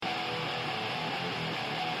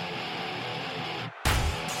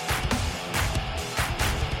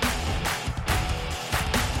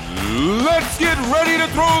Let's get ready to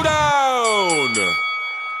throw down!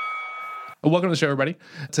 Welcome to the show, everybody.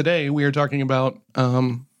 Today, we are talking about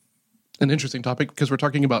an interesting topic because we're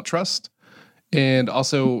talking about trust and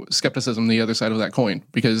also skepticism, the other side of that coin.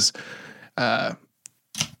 Because my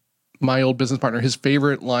old business partner, his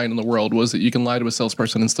favorite line in the world was that you can lie to a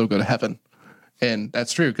salesperson and still go to heaven. And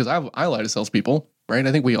that's true because I lie to salespeople, right?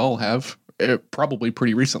 I think we all have, probably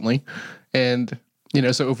pretty recently. And, you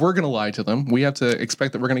know, so if we're going to lie to them, we have to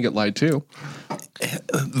expect that we're going to get lied to.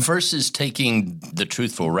 Versus taking the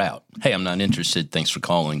truthful route. Hey, I'm not interested. Thanks for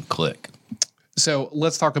calling. Click. So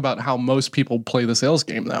let's talk about how most people play the sales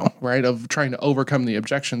game, though, right? Of trying to overcome the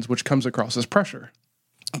objections, which comes across as pressure.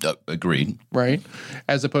 Agreed. Right?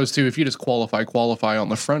 As opposed to if you just qualify on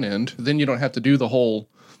the front end, then you don't have to do the whole,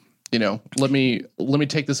 you know, let me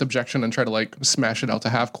take this objection and try to like smash it out to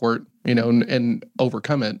half court, you know, and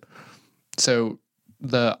overcome it. So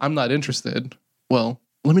I'm not interested. Well,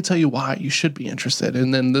 let me tell you why you should be interested.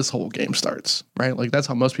 And then this whole game starts, right? Like that's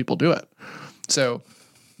how most people do it. So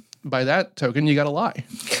by that token, you got to lie.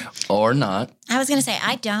 Or not. I was going to say,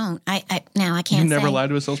 I don't. I can't say. You never lied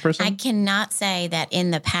to a salesperson? I cannot say that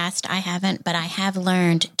in the past I haven't, but I have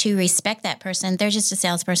learned to respect that person. They're just a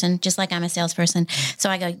salesperson, just like I'm a salesperson. So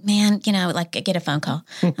I go, man, you know, like I get a phone call.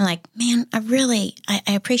 I'm like, man, I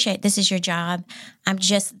appreciate this is your job. I'm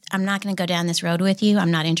not going to go down this road with you.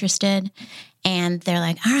 I'm not interested. And they're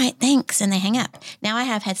like, all right, thanks. And they hang up. Now I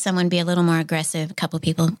have had someone be a little more aggressive, a couple of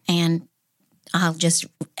people, and I'll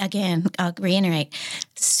reiterate,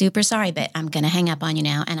 super sorry, but I'm going to hang up on you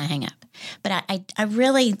now. And I hang up. But I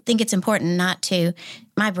really think it's important not to,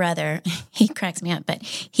 my brother, he cracks me up, but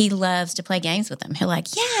he loves to play games with them. He'll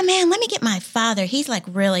like, yeah, man, let me get my father. He's like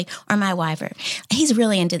really, or my wife, he's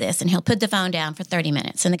really into this. And he'll put the phone down for 30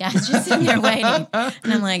 minutes and the guy's just sitting there waiting. And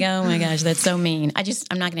I'm like, oh my gosh, that's so mean.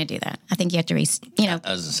 I'm not going to do that. I think you have to, I was going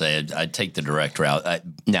to say, I'd take the direct route.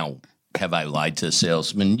 Now, have I lied to a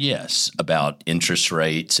salesman? Yes, about interest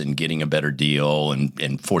rates and getting a better deal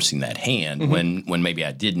and forcing that hand when maybe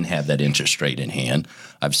I didn't have that interest rate in hand.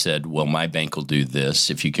 I've said, well, my bank will do this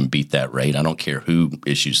if you can beat that rate. I don't care who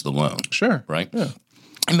issues the loan. Sure. Right? Yeah.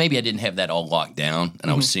 And maybe I didn't have that all locked down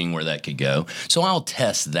and I was seeing where that could go. So I'll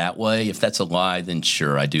test that way. If that's a lie, then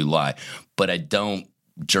sure, I do lie. But I don't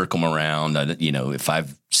jerk them around. If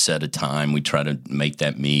I've set a time, we try to make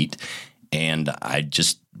that meet. And I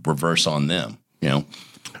just reverse on them, you know?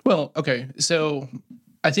 Well, okay. So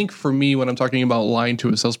I think for me, when I'm talking about lying to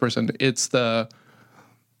a salesperson, it's the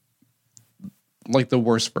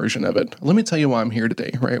worst version of it. Let me tell you why I'm here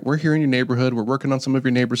today, right? We're here in your neighborhood. We're working on some of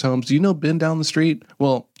your neighbors' homes. Do you know Ben down the street?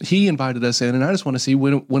 Well, he invited us in, and I just want to see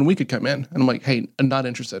when we could come in. And I'm like, hey, I'm not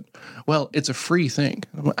interested. Well, it's a free thing.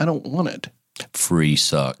 I don't want it. Free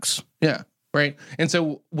sucks. Yeah, right? And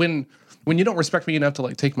so when you don't respect me enough to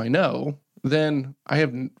like take my no, then I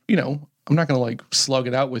have, I'm not going to like slug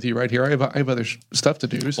it out with you right here. I have other stuff to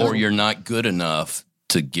do. So. Or you're not good enough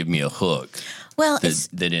to give me a hook. Well,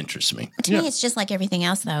 that interests me. To me, it's just like everything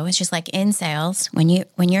else, though. It's just like in sales, when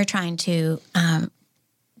you're trying to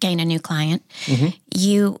gain a new client,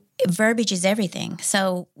 verbiage is everything.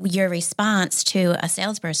 So your response to a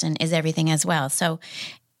salesperson is everything as well. So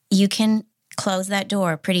you can close that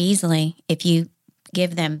door pretty easily if you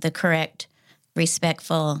give them the correct,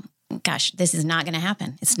 respectful, gosh, this is not going to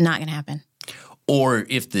happen. It's not going to happen. Or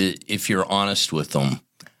if you're honest with them,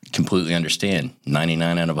 completely understand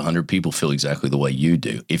 99 out of 100 people feel exactly the way you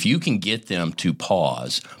do. If you can get them to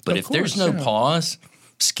pause, but if there's no pause,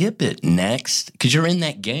 skip it next because you're in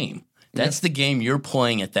that game. That's the game you're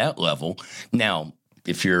playing at that level. Now,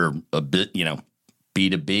 if you're a bit,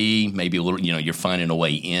 B2B, maybe a little, you're finding a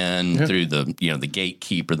way in through the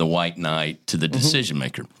gatekeeper, the white knight to the decision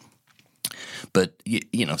maker. But,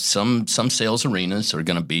 some sales arenas are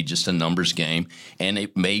going to be just a numbers game, and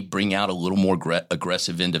it may bring out a little more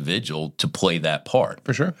aggressive individual to play that part.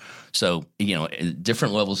 For sure. So,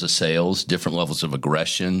 different levels of sales, different levels of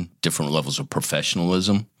aggression, different levels of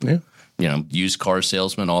professionalism. Yeah. Used car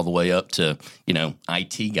salesmen all the way up to,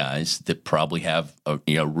 IT guys that probably have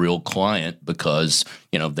a real client because,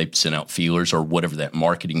 they've sent out feelers or whatever that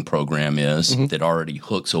marketing program is that already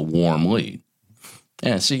hooks a warm lead.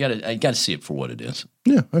 Yeah, so I got to see it for what it is.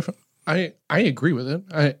 Yeah, I agree with it.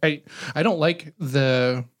 I don't like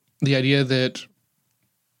the idea that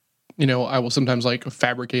I will sometimes like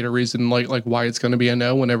fabricate a reason like why it's going to be a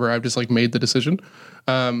no whenever I've just like made the decision.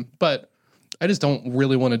 But I just don't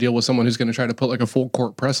really want to deal with someone who's going to try to put like a full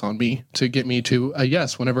court press on me to get me to a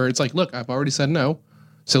yes whenever it's like, look, I've already said no.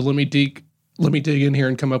 So let me dig in here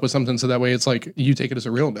and come up with something so that way it's like you take it as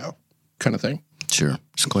a real no kind of thing. Sure.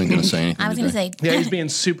 Is Clint going to say anything? I was going to say, Yeah, he's being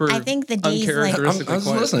super I think the D's like, uncharacteristically I was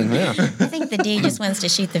quiet. listening. Yeah. I think the D just wants to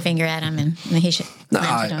shoot the finger at him and he should. No,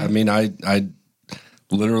 laugh at I him. mean, I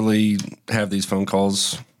literally have these phone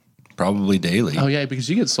calls probably daily. Oh yeah, because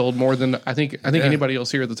you get sold more than I think anybody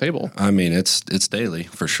else here at the table. I mean, it's daily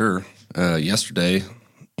for sure. Yesterday,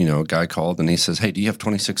 a guy called and he says, "Hey, do you have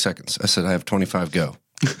 26 seconds?" I said, "I have 25. Go."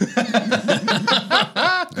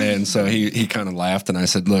 And so he kind of laughed, and I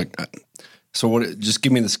said, "Look, so what? Just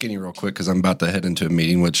give me the skinny real quick because I'm about to head into a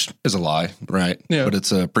meeting, which is a lie, right? Yeah. But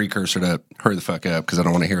it's a precursor to hurry the fuck up because I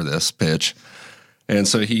don't want to hear this pitch." And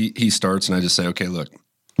so he starts, and I just say, "Okay, look,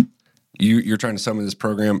 you're trying to sell me this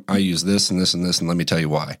program. I use this and this and this, and let me tell you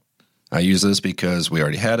why. I use this because we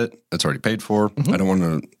already had it. It's already paid for. I don't want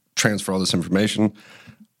to transfer all this information.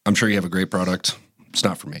 I'm sure you have a great product. It's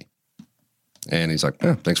not for me." And he's like,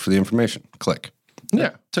 "Oh, thanks for the information." Click.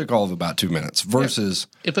 Yeah. Took all of about 2 minutes versus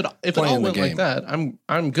If it all playing the went like game. that,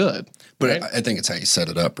 I'm good. But right? I think it's how you set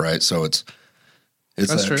it up, right? So it's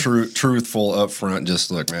That's that truthful upfront. Just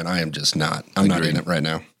look, man, I am just not. I'm not in it right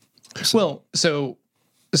now. Well, so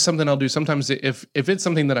something I'll do sometimes if it's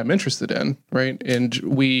something that I'm interested in, right? And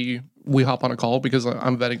we hop on a call because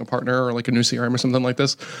I'm vetting a partner or like a new CRM or something like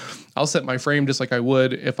this. I'll set my frame just like I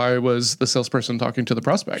would if I was the salesperson talking to the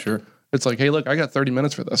prospect. Sure. It's like, hey, look, I got 30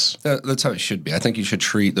 minutes for this. That's how it should be. I think you should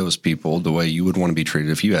treat those people the way you would want to be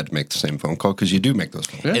treated if you had to make the same phone call because you do make those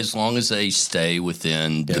phone calls. As long as they stay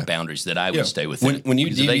within the boundaries that I would stay within. When you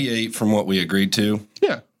Because if they- deviate from what we agreed to,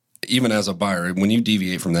 Yeah. even as a buyer, when you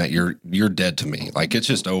deviate from that, you're dead to me. Like it's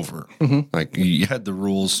just over. Like you had the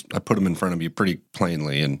rules. I put them in front of you pretty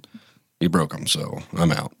plainly, and you broke them. So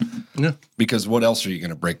I'm out. Yeah. Because what else are you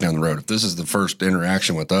going to break down the road? If this is the first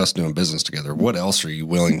interaction with us doing business together, what else are you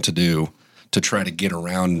willing to do to try to get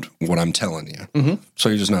around what I'm telling you? So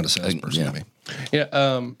you're just not a salesperson to me.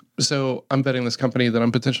 Yeah. So I'm vetting this company that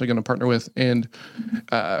I'm potentially going to partner with. And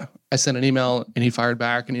I sent an email and he fired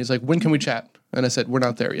back and he's like, when can we chat? And I said, we're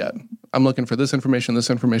not there yet. I'm looking for this information,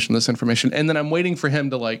 this information, this information. And then I'm waiting for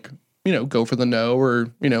him to go for the no or,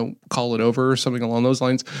 call it over or something along those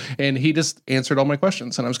lines. And he just answered all my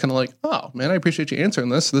questions. And I was kind of like, oh man, I appreciate you answering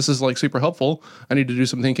this. This is like super helpful. I need to do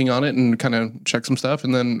some thinking on it and kind of check some stuff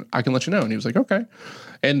and then I can let you know. And he was like, okay.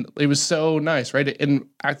 And it was so nice, right? And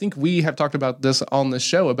I think we have talked about this on this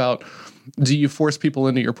show about, do you force people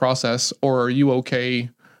into your process or are you okay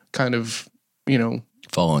kind of,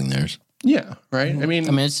 following theirs. yeah, right. I mean,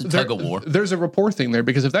 it's a tug of war. There's a rapport thing there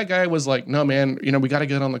because if that guy was like, no, man, we got to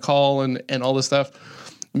get on the call and all this stuff,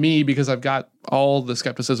 me, because I've got all the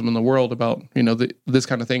skepticism in the world about, this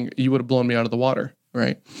kind of thing, you would have blown me out of the water,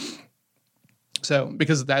 right? So,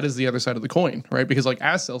 because that is the other side of the coin, right? Because like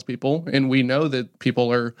as salespeople, and we know that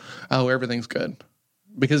people are, oh, everything's good,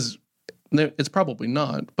 because it's probably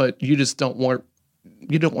not, but you just don't want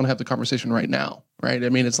to have the conversation right now, right? I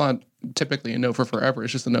mean, it's not typically a no for forever.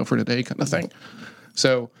 It's just a no for today kind of thing.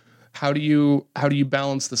 So how do you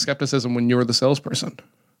balance the skepticism when you're the salesperson?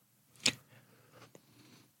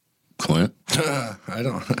 Clint? I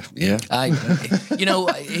don't. Yeah.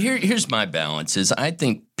 Here's my balance is I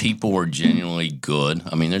think people are genuinely good.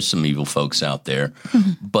 I mean, there's some evil folks out there,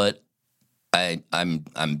 but I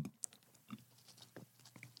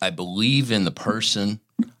believe in the person.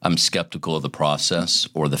 I'm skeptical of the process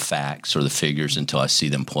or the facts or the figures until I see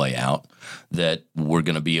them play out, that we're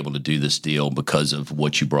going to be able to do this deal because of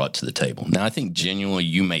what you brought to the table. Now, I think genuinely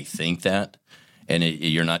you may think that, and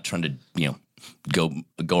you're not trying to,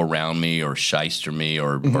 go around me or shyster me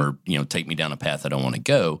or take me down a path I don't want to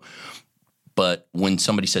go. But when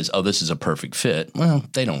somebody says, oh, this is a perfect fit, well,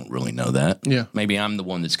 they don't really know that. Yeah. Maybe I'm the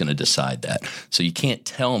one that's going to decide that. So you can't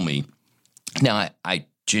tell me. Now, I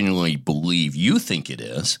genuinely believe you think it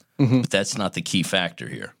is, but that's not the key factor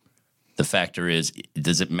here. The factor is,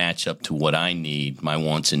 does it match up to what I need, my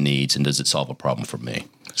wants and needs, and does it solve a problem for me?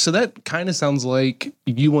 So that kind of sounds like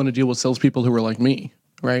you want to deal with salespeople who are like me,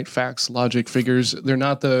 right? Facts, logic, figures. They're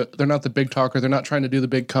not the big talker. They're not trying to do the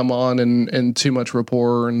big come on and too much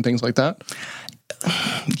rapport and things like that.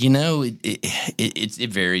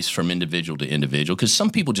 It varies from individual to individual because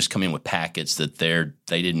some people just come in with packets that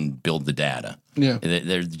they didn't build the data. Yeah.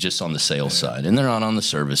 They're just on the sales side and they're not on the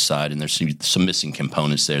service side, and there's some missing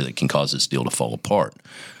components there that can cause this deal to fall apart.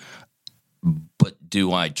 But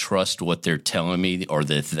do I trust what they're telling me or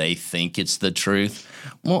that they think it's the truth?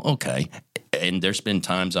 Well, okay. And there's been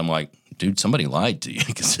times I'm like, dude, somebody lied to you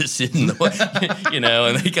because this isn't the way,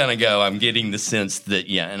 and they kind of go, I'm getting the sense that,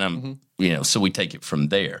 and I'm, so we take it from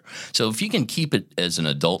there. So if you can keep it as an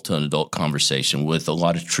adult to an adult conversation with a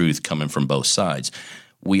lot of truth coming from both sides,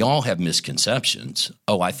 we all have misconceptions.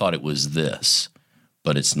 Oh, I thought it was this.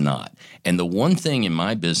 but it's not. And the one thing in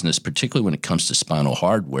my business, particularly when it comes to spinal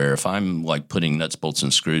hardware, if I'm like putting nuts, bolts,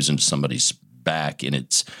 and screws into somebody's back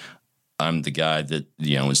and I'm the guy that,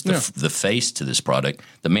 is the face to this product,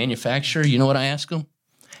 the manufacturer, you know what I ask them?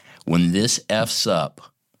 When this F's up,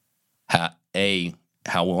 how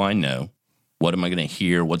will I know? What am I going to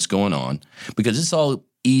hear? What's going on? Because it's all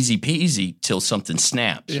easy peasy till something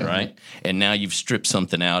snaps, right? And now you've stripped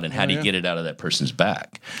something out, and how do you get it out of that person's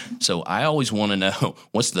back? So I always want to know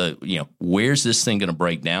where's this thing going to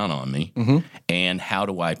break down on me, and how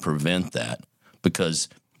do I prevent that? Because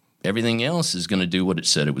everything else is going to do what it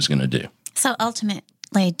said it was going to do. So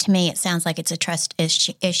ultimately, to me, it sounds like it's a trust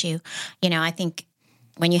issue. I think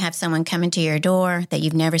when you have someone come into your door that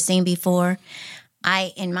you've never seen before,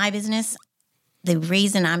 in my business, the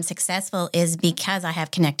reason I'm successful is because I have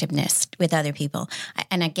connectiveness with other people.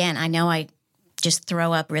 And again, I know I just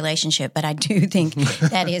throw up relationship, but I do think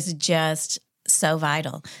that is just so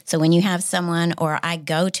vital. So when you have someone, or I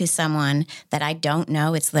go to someone that I don't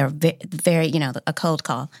know, it's their very, a cold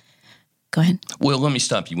call. Go ahead. Well, let me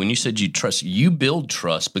stop you. When you said you build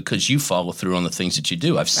trust because you follow through on the things that you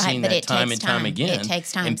do. I've seen that time and time again. It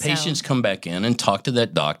takes time. And patients come back in and talk to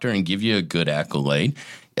that doctor and give you a good accolade.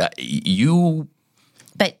 You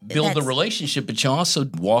build the relationship, but you also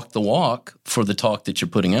walk the walk for the talk that you're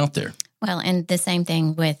putting out there. Well, and the same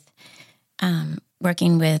thing with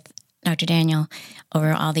working with Dr. Daniel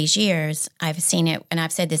over all these years. I've seen it, and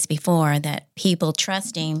I've said this before, that people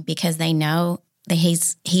trust him because they know that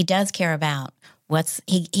he does care about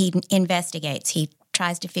he investigates. He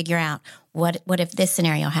tries to figure out what if this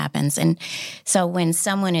scenario happens. And so when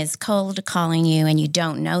someone is cold calling you and you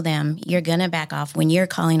don't know them, you're going to back off. When you're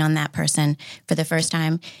calling on that person for the first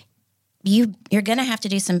time, you're going to have to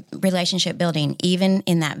do some relationship building, even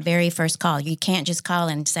in that very first call. You can't just call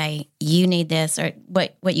and say, you need this, or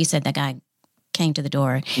what you said, that guy came to the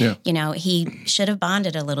door. Yeah. He should have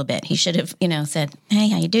bonded a little bit. He should have, said, hey,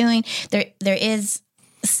 how you doing? There is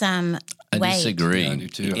some way. I disagree. Yeah, I do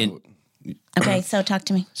too. Okay, so talk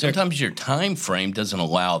to me. Sometimes your time frame doesn't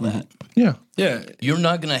allow that. Yeah. Yeah. You're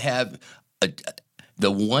not going to have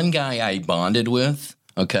the one guy I bonded with,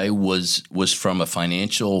 was from a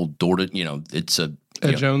financial door to, it's a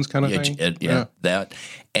Ed Jones kind of thing. That.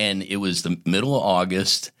 And it was the middle of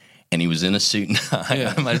August, and he was in a suit and tie.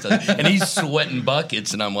 And he's sweating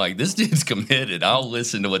buckets, and I'm like, this dude's committed. I'll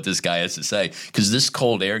listen to what this guy has to say, because this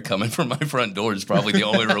cold air coming from my front door is probably the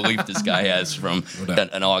only relief this guy has from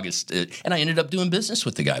an August. And I ended up doing business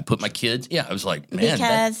with the guy. Put my kids. Yeah, I was like,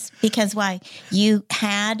 man. Because why? You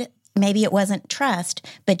had, maybe it wasn't trust,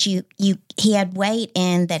 but he had weight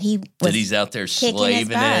in that he was that he's out there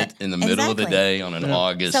slaving it in the middle of the day on an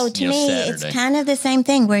August So to me, Saturday. It's kind of the same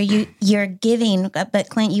thing where you're giving, but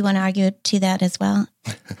Clint, you want to argue to that as well?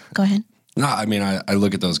 Go ahead. No, I mean, I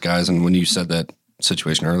look at those guys, and when you said that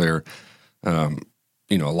situation earlier, a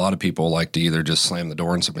lot of people like to either just slam the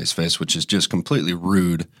door in somebody's face, which is just completely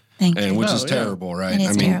rude, which is terrible, right?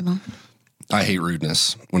 It is terrible. I hate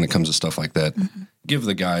rudeness when it comes to stuff like that. Mm-hmm. Give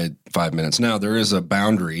the guy 5 minutes. Now, there is a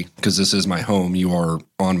boundary, because this is my home. You are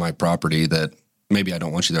on my property, that maybe I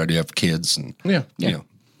don't want you there. I do have kids and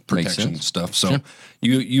protection stuff. So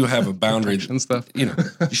you have a boundary and stuff. You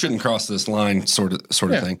shouldn't cross this line, sort of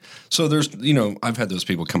thing. So there's I've had those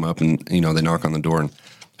people come up and they knock on the door and,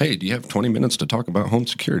 hey, do you have 20 minutes to talk about home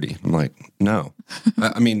security? I'm like, no.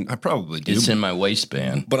 I mean, I probably do. It's in my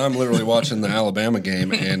waistband. But I'm literally watching the Alabama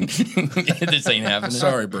game, and this ain't happening.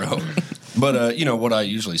 Sorry, bro. But what I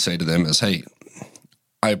usually say to them is, hey,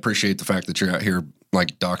 I appreciate the fact that you're out here,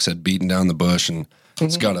 like Doc said, beating down the bush, and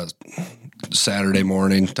it's got a Saturday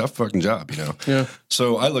morning, tough fucking job, Yeah.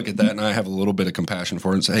 So I look at that and I have a little bit of compassion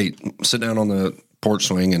for it and say, hey, sit down on the porch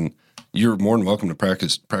swing, and you're more than welcome to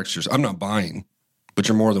practice yours. I'm not buying, but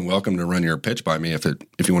you're more than welcome to run your pitch by me if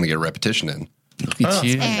you want to get a repetition in. Look at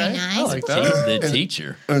you. Very nice. I like that. The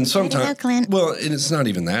teacher. And sometimes, Clint. well, and it's not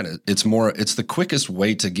even that. It's the quickest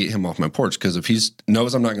way to get him off my porch, because if he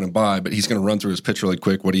knows I'm not going to buy, but he's going to run through his pitch really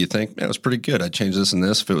quick, what do you think? Man, it was pretty good. I'd change this and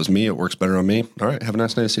this. If it was me, it works better on me. All right, have a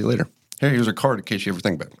nice day. See you later. Here's a card in case you ever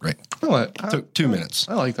think about it. Great. Took 2 minutes.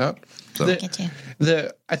 I like that. So.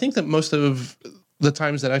 I think that most of the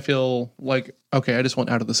times that I feel like, okay, I just want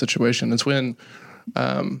out of the situation, it's when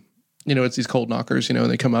it's these cold knockers, and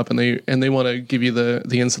they come up and they want to give you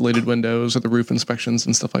the insulated windows or the roof inspections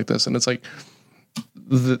and stuff like this. And it's like,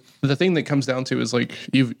 the thing that comes down to is like,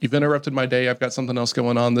 you've interrupted my day. I've got something else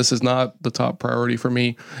going on. This is not the top priority for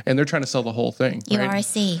me. And they're trying to sell the whole thing. You right? are a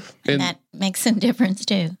C, and that makes some difference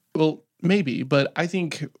too. Well, maybe, but I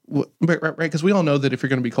think right, because we all know that if you're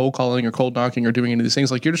going to be cold calling or cold knocking or doing any of these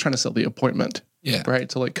things, like you're just trying to sell the appointment, right,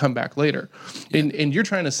 to like come back later, and you're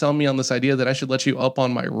trying to sell me on this idea that I should let you up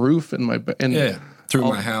on my roof and through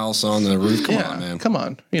my house on the roof. Come on, man. Come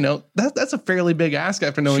on. That's a fairly big ask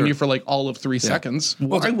after knowing you for like all of 3 seconds.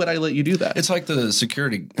 Why would I let you do that? It's like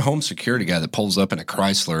the home security guy that pulls up in a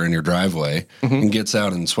Chrysler in your driveway and gets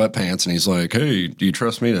out in sweatpants and he's like, "Hey, do you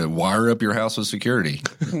trust me to wire up your house with security?"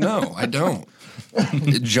 No, I don't.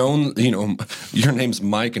 Joan, your name's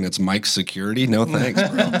Mike and it's Mike's Security. No thanks,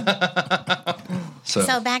 bro.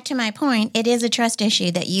 So back to my point, it is a trust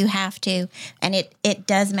issue that you have to, and it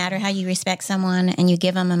does matter how you respect someone and you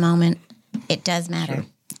give them a moment. It does matter.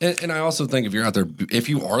 Sure. And I also think if you're out there, if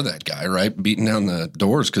you are that guy, right, beating down the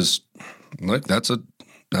doors, because look, that's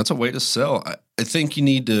a way to sell. I think you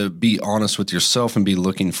need to be honest with yourself and be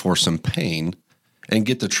looking for some pain and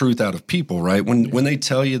get the truth out of people, right? When they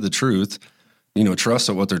tell you the truth, trust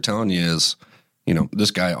that what they're telling you is,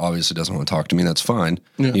 this guy obviously doesn't want to talk to me. That's fine.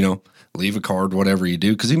 Yeah. Leave a card, whatever you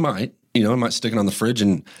do, because he might stick it on the fridge.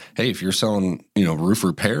 And hey, if you're selling, roof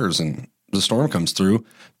repairs and the storm comes through,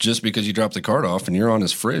 just because you drop the card off and you're on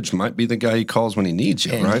his fridge might be the guy he calls when he needs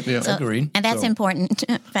you, right? Yeah, agreed. And that's important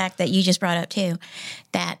fact that you just brought up too,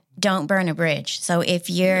 that don't burn a bridge. So if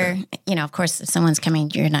you're, of course, if someone's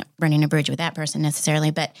coming, you're not burning a bridge with that person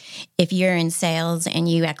necessarily. But if you're in sales and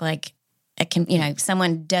you act like if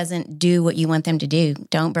someone doesn't do what you want them to do,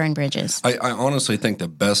 don't burn bridges. I honestly think the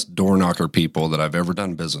best door knocker people that I've ever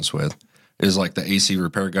done business with is like the AC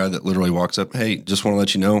repair guy that literally walks up, "Hey, just want to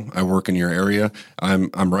let you know I work in your area. I'm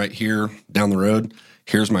right here down the road.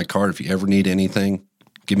 Here's my card. If you ever need anything,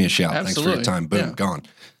 give me a shout. Absolutely. Thanks for your time." Boom, gone.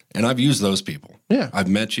 And I've used those people. Yeah. I've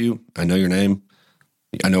met you. I know your name.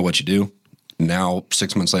 I know what you do. Now,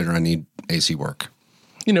 6 months later, I need AC work.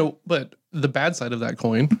 But the bad side of that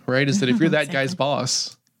coin, right, is that if you're that guy's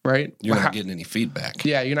boss, right, you're not getting any feedback.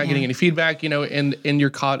 Yeah, you're not getting any feedback, and you're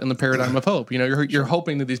caught in the paradigm of hope. You're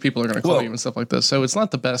hoping that these people are going to call you and stuff like this. So it's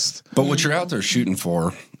not the best. But what you're out there shooting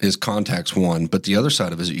for is contacts, one. But the other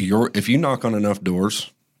side of it is if you knock on enough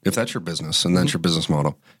doors, if that's your business and that's your business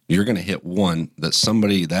model, you're going to hit one that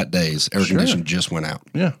somebody that day's air condition just went out.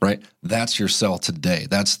 Yeah. Right? That's your sell today.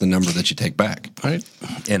 That's the number that you take back. Right.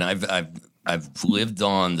 And I've lived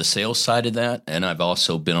on the sales side of that, and I've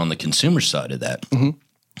also been on the consumer side of that. Mm-hmm.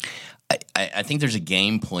 I think there's a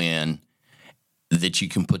game plan that you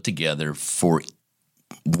can put together for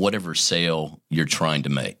whatever sale you're trying to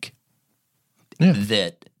make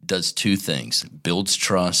that does two things: builds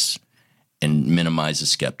trust and minimizes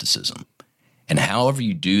skepticism. And however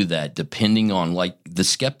you do that, depending on like the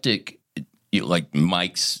skeptic, like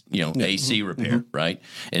Mike's, AC repair, right?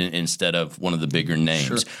 And instead of one of the bigger names.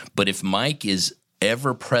 Sure. But if Mike is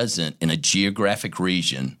ever present in a geographic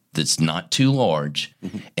region that's not too large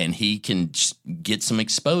and he can get some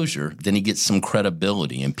exposure, then he gets some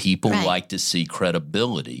credibility. And people like to see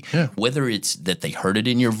credibility, whether it's that they heard it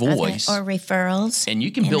in your voice or referrals. And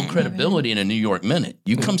you can build credibility in a New York minute.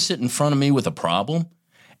 You come sit in front of me with a problem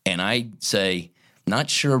and I say, "Not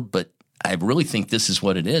sure, but I really think this is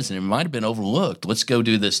what it is, and it might have been overlooked. Let's go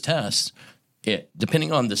do this test."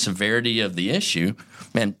 Depending on the severity of the issue,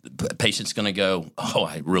 man, the patient's going to go, "Oh,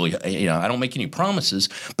 I don't make any promises."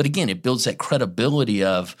 But again, it builds that credibility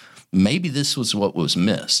of maybe this was what was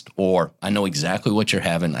missed, or I know exactly what you're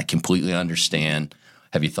having. I completely understand.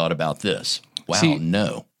 Have you thought about this? Wow, See,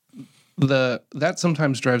 no. That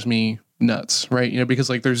sometimes drives me nuts, right? Because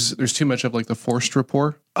like there's too much of like the forced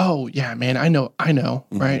rapport. "Oh yeah, man, I know,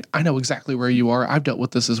 right? I know exactly where you are. I've dealt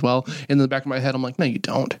with this as well." In the back of my head, I'm like, "No, you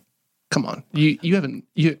don't. Come on, you haven't,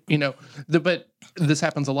 but this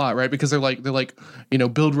happens a lot, right? Because they're like,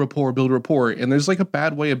 build rapport, and there's like a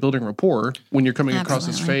bad way of building rapport when you're coming across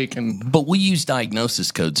as fake. But we use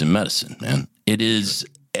diagnosis codes in medicine, man. It is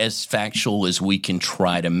as factual as we can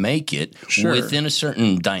try to make it within a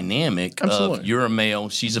certain dynamic of you're a male,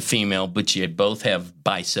 she's a female, but you both have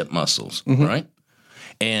bicep muscles, right?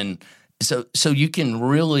 And so you can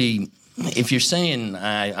really, if you're saying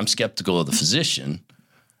I'm skeptical of the physician,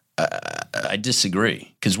 I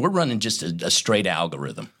disagree, because we're running just a straight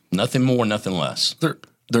algorithm, nothing more, nothing less.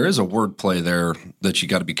 There is a wordplay there that you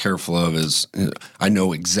got to be careful of. Is I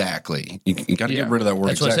know exactly. You got to get rid of that word.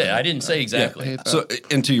 That's exactly. what I say. I didn't say exactly. So,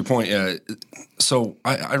 and to your point, so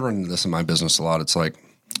I run into this in my business a lot. It's like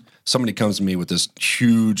somebody comes to me with this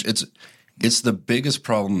huge. It's the biggest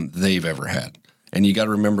problem they've ever had, and you got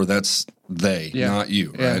to remember that's they, not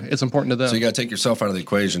you. Yeah, right? It's important to them. So you got to take yourself out of the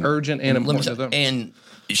equation. Urgent and important to them. And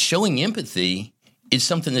showing empathy is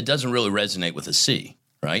something that doesn't really resonate with a C,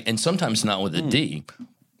 right? And sometimes not with a D.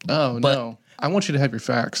 Oh, but no. I want you to have your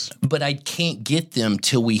facts. But I can't get them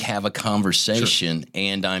till we have a conversation,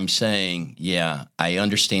 and I'm saying, yeah, I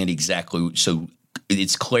understand exactly. So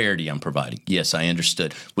it's clarity I'm providing. Yes, I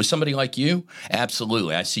understood. With somebody like you,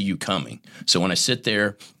 absolutely, I see you coming. So when I sit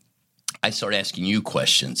there, I start asking you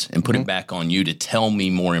questions and put it back on you to tell me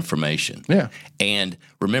more information. Yeah. And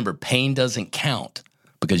remember, pain doesn't count.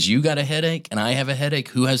 Because you got a headache and I have a headache.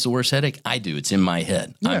 Who has the worst headache? I do. It's in my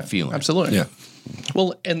head. Yeah, I'm feeling absolutely. Yeah.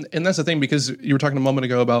 Well, and that's the thing, because you were talking a moment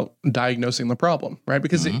ago about diagnosing the problem, right?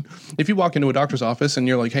 Because if you walk into a doctor's office and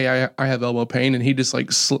you're like, hey, I have elbow pain, and he just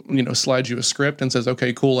like, slides you a script and says,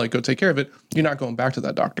 okay, cool, like go take care of it, you're not going back to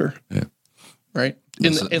that doctor. Yeah. Right?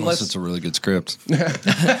 Unless it's a really good script.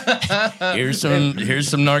 Here's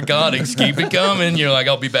some narcotics. Keep it coming. You're like,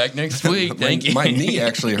 I'll be back next week. Thank you. My knee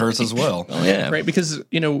actually hurts as well. Oh, yeah. Right? Because,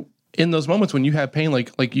 in those moments when you have pain,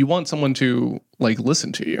 like you want someone to like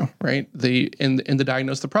listen to you, right? And to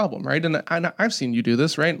diagnose the problem, right? And I've seen you do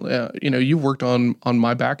this, right? You've worked on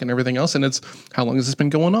my back and everything else, and it's how long has this been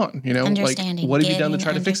going on? Like what have you done to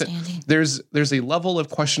try to fix it? There's a level of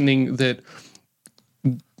questioning that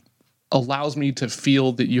allows me to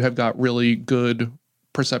feel that you have got really good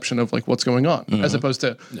perception of like what's going on, as opposed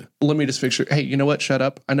to let me just fix your, hey, you know what? Shut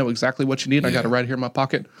up. I know exactly what you need. I got it right here in my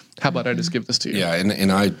pocket. How about I just give this to you? Yeah,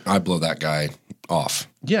 and I blow that guy off.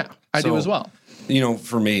 Yeah, I do as well.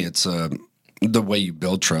 For me, it's the way you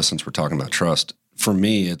build trust. Since we're talking about trust, for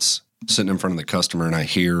me, it's sitting in front of the customer and I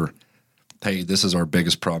hear, hey, this is our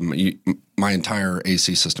biggest problem. My entire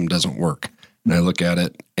AC system doesn't work. And I look at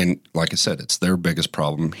it, and like I said, it's their biggest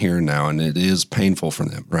problem here and now, and it is painful for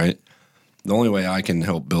them, right? The only way I can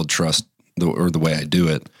help build trust, or the way I do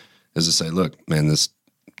it, is to say, look, man, this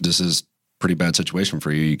is a pretty bad situation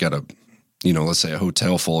for you. You got a, let's say a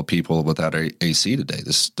hotel full of people without AC today.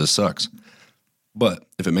 This sucks. But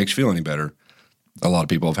if it makes you feel any better, a lot of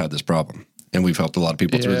people have had this problem, and we've helped a lot of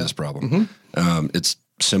people through this problem. It's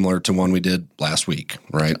similar to one we did last week,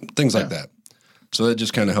 right? Things like that. So it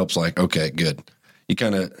just kind of helps, like, okay, good. You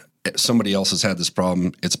kind of, somebody else has had this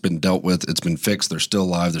problem. It's been dealt with. It's been fixed. They're still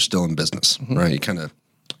alive. They're still in business, right? You kind of,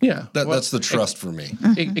 that's the trust for me.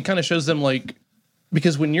 It kind of shows them, like,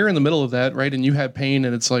 because when you're in the middle of that, right, and you have pain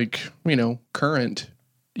and it's like, current,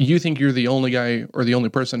 you think you're the only guy or the only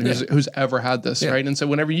person who's ever had this, right? And so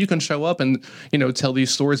whenever you can show up and, tell these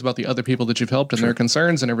stories about the other people that you've helped and their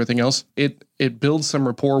concerns and everything else, it builds some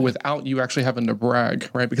rapport without you actually having to brag,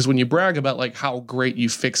 right? Because when you brag about like how great you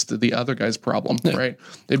fixed the other guy's problem, right?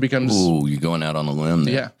 It becomes... Ooh, you're going out on a limb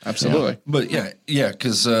there. Yeah, absolutely. Yeah. But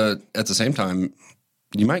because at the same time,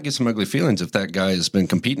 you might get some ugly feelings if that guy has been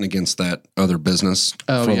competing against that other business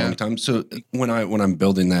for a long time. So when I'm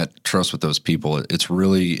building that trust with those people, it's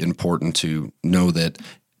really important to know that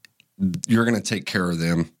you're going to take care of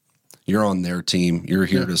them. You're on their team. You're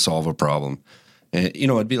here to solve a problem. And,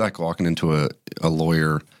 it'd be like walking into a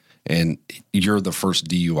lawyer and you're the first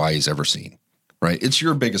DUI he's ever seen, right? It's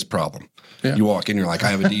your biggest problem. Yeah. You walk in, you're like, I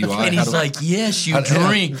have a DUI. And he's like, yes, you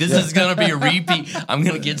drink. This is going to be a repeat. I'm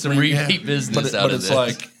going to get some repeat business out of this. But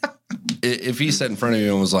it's like, if he sat in front of you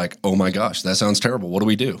and was like, oh my gosh, that sounds terrible. What do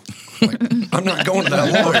we do? Like, I'm not going to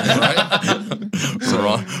that lawyer,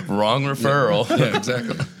 right? Wrong referral. Yeah,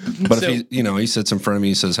 exactly. But if he sits in front of me,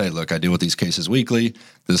 he says, hey, look, I deal with these cases weekly.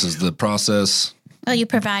 This is the process. Well, you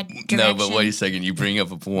provide direction. No, but wait a second. You bring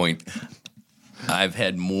up a point. I've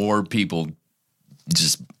had more people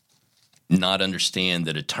just not understand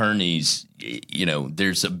that attorneys,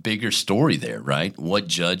 there's a bigger story there, right? What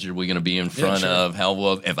judge are we going to be in front of? How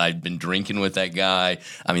well have I been drinking with that guy?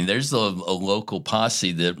 I mean, there's a local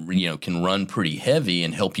posse that, can run pretty heavy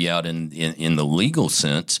and help you out in the legal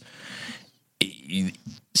sense.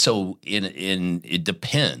 So it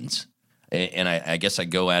depends. And I guess I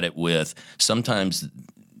go at it with, sometimes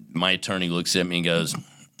my attorney looks at me and goes,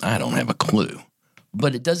 I don't have a clue.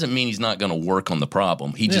 But it doesn't mean he's not going to work on the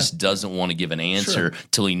problem. He just doesn't want to give an answer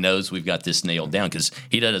till he knows we've got this nailed down, because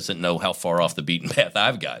he doesn't know how far off the beaten path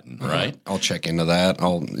I've gotten, right? I'll check into that.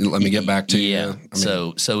 Let me get back to you. Yeah.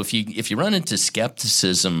 So if you run into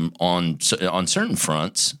skepticism on certain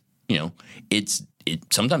fronts,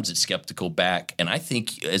 sometimes it's skeptical back. And I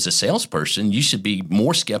think as a salesperson, you should be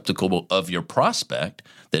more skeptical of your prospect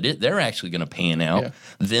that they're actually going to pan out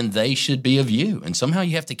than they should be of you. And somehow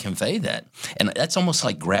you have to convey that. And that's almost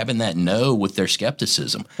like grabbing that no with their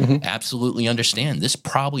skepticism. Absolutely understand this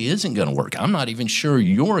probably isn't going to work. I'm not even sure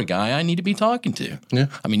you're a guy I need to be talking to. Yeah.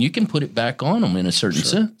 I mean, you can put it back on them in a certain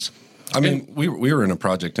sense. I mean, we were in a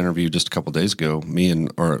project interview just a couple of days ago, me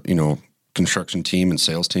and our, construction team and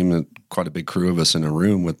sales team, and quite a big crew of us in a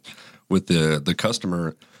room with the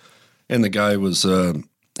customer, and the guy was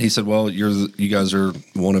he said, well, you guys are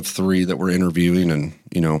one of 3 that we're interviewing, and,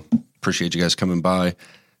 appreciate you guys coming by.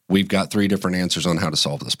 We've got 3 different answers on how to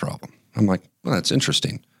solve this problem. I'm like, well, that's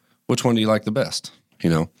interesting. Which one do you like the best?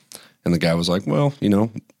 And the guy was like, well,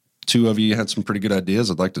 2 of you had some pretty good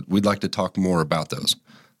ideas. We'd like to talk more about those.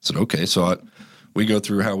 I said, okay. So we go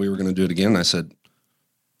through how we were going to do it again. And I said,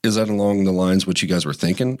 is that along the lines what you guys were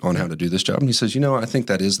thinking on how to do this job? And he says, I think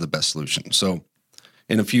that is the best solution. So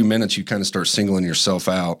in a few minutes, you kind of start singling yourself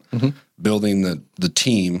out, building the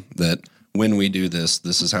team that when we do this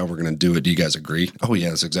is how we're going to do it. Do you guys agree? Oh, yeah,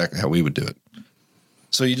 that's exactly how we would do it.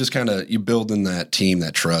 So you just you build in that team,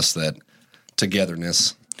 that trust, that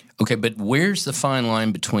togetherness. Okay, but where's the fine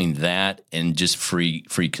line between that and just free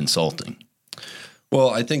consulting? Well,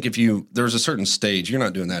 I think there's a certain stage, you're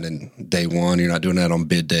not doing that in day 1. You're not doing that on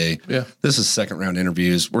bid day. Yeah. This is second round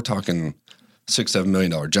interviews. We're talking $6-7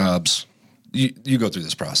 million jobs. You go through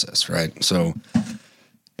this process, right? So,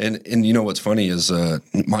 and what's funny is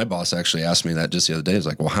my boss actually asked me that just the other day. He's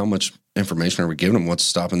like, well, how much information are we giving them? What's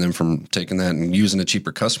stopping them from taking that and using a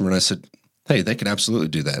cheaper customer? And I said, hey, they can absolutely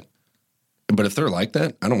do that. But if they're like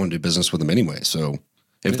that, I don't want to do business with them anyway. So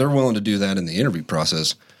if they're willing to do that in the interview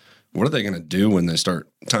process, what are they going to do when they start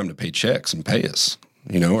time to pay checks and pay us?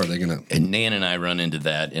 Are they going to? And Nan and I run into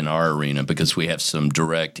that in our arena because we have some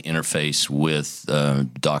direct interface with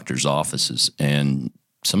doctors' offices. And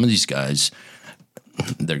some of these guys,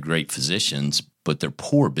 they're great physicians, but they're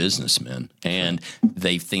poor businessmen. And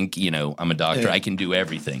they think, I'm a doctor, I can do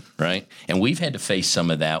everything, right? And we've had to face some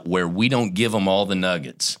of that where we don't give them all the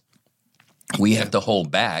nuggets. We have to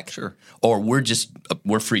hold back, Sure. Or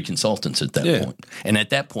we're free consultants at that point. And at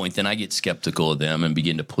that point, then I get skeptical of them and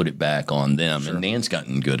begin to put it back on them. Sure. And Nan's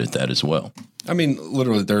gotten good at that as well. I mean,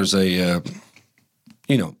 literally, there's there's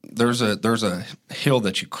a hill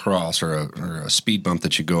that you cross or a speed bump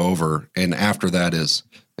that you go over, and after that it's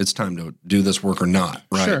time to do this work or not,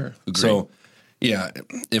 right? Sure. Agreed. So, yeah,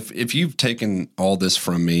 if you've taken all this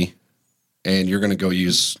from me, and you're going to go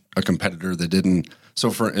use a competitor that didn't,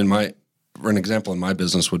 so for an example in my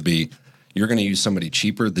business would be, you're going to use somebody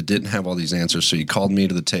cheaper that didn't have all these answers. So you called me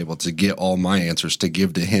to the table to get all my answers to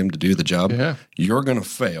give to him to do the job. Yeah. You're going to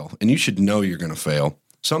fail, and you should know you're going to fail.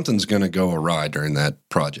 Something's going to go awry during that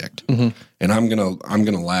project, and I'm going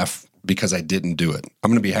to laugh because I didn't do it. I'm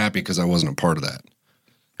going to be happy because I wasn't a part of that,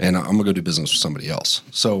 and I'm going to go do business with somebody else.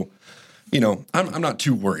 So, I'm not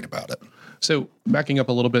too worried about it. So backing up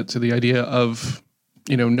a little bit to the idea of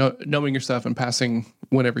knowing your stuff and passing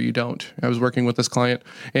whenever you don't. I was working with this client,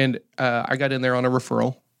 and I got in there on a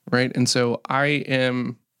referral, right? And so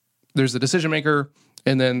there's the decision maker,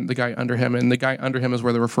 and then the guy under him, and the guy under him is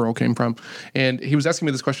where the referral came from. And he was asking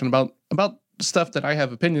me this question about stuff that I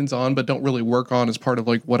have opinions on, but don't really work on as part of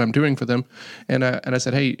like what I'm doing for them. And I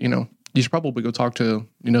said, hey, you should probably go talk to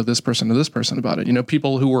this person or this person about it.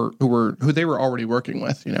 People who they were already working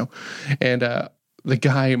with. And the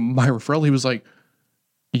guy, my referral, he was like,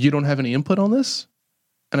 you don't have any input on this?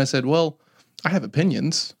 And I said, well, I have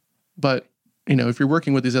opinions, but if you're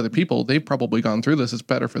working with these other people, they've probably gone through this. It's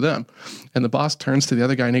better for them. And the boss turns to the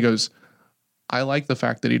other guy and he goes, I like the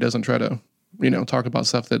fact that he doesn't try to, talk about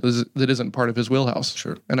stuff that isn't part of his wheelhouse.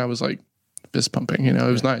 Sure. And I was like, fist pumping, it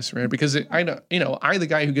was nice, right? Because I know, the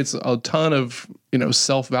guy who gets a ton of,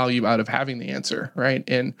 self-value out of having the answer, right?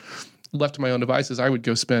 And left to my own devices, I would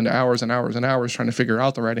go spend hours and hours and hours trying to figure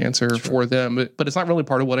out the right answer for them. But it's not really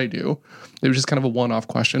part of what I do. It was just kind of a one-off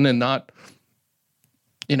question, and not,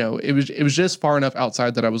 it was just far enough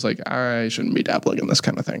outside that I was like, I shouldn't be dabbling in this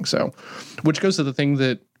kind of thing. So, which goes to the thing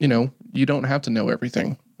that, you don't have to know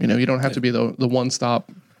everything. You don't have to be the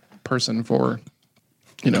one-stop person for,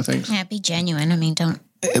 things. Yeah, be genuine. I mean, don't.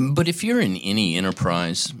 But if you're in any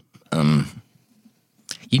enterprise,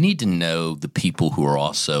 you need to know the people who are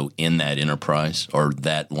also in that enterprise or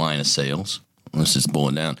that line of sales. Let's just boil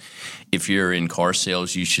it down. If you're in car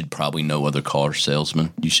sales, you should probably know other car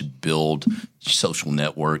salesmen. You should build social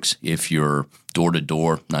networks. If you're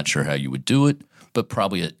door-to-door, not sure how you would do it, but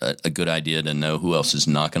probably a good idea to know who else is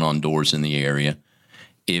knocking on doors in the area.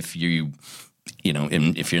 If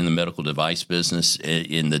if you're in the medical device business,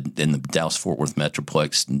 in the Dallas-Fort Worth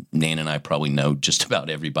Metroplex, Nan and I probably know just about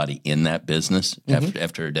everybody in that business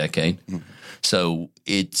after a decade. Mm-hmm. So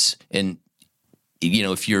if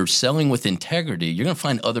you're selling with integrity, you're going to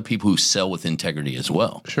find other people who sell with integrity as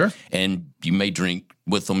well. Sure. And you may drink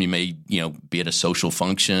with them. You may, be at a social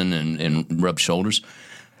function and rub shoulders.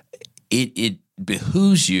 It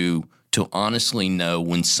behooves you to honestly know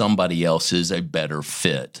when somebody else is a better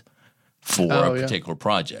fit for a particular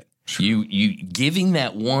project. Sure. You giving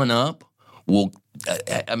that one up will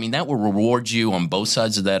I mean, that will reward you on both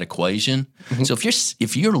sides of that equation. Mm-hmm. So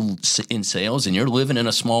if you're in sales and you're living in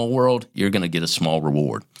a small world, you're going to get a small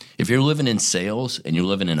reward. If you're living in sales and you're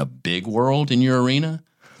living in a big world in your arena,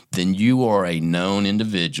 then you are a known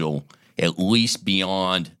individual, at least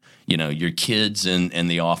beyond, your kids and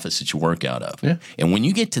the office that you work out of. Yeah. And when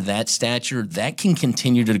you get to that stature, that can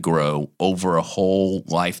continue to grow over a whole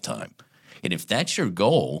lifetime. And if that's your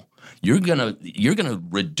goal, you're gonna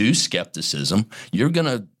reduce skepticism. You're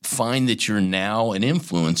gonna find that you're now an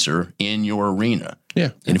influencer in your arena.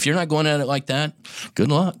 Yeah. And if you're not going at it like that, good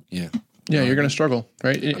luck. Yeah. Yeah, you're going to struggle,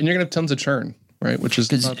 right? And you're going to have tons of churn, right? Which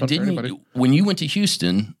is not fun for anybody. When you went to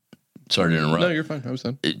Houston, sorry to interrupt. No, you're fine. I was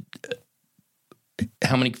done.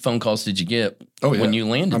 How many phone calls did you get Oh, yeah. when you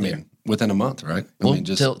landed there? Within a month, right? Well,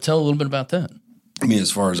 tell a little bit about that. I mean,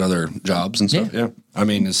 as far as other jobs and stuff, yeah. I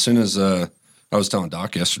mean, as soon as I was telling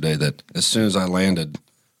Doc yesterday that as soon as I landed,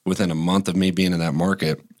 within a month of me being in that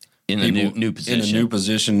market, in a new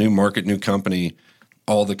position, new market, new company,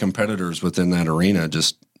 all the competitors within that arena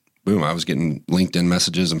just boom. I was getting LinkedIn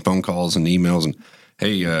messages and phone calls and emails and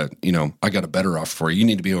hey, I got a better offer for you. You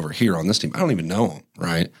need to be over here on this team. I don't even know them,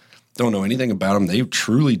 right? Don't know anything about them. They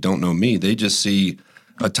truly don't know me. They just see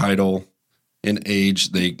a title. In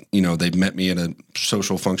age, they've met me at a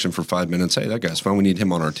social function for 5 minutes. Hey, that guy's fun. We need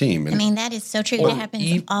him on our team. And I mean, that is so true. It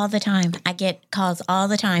happens all the time. I get calls all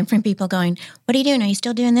the time from people going, "What are you doing? Are you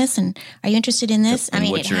still doing this? And are you interested in this?" And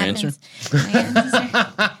what's your answer? My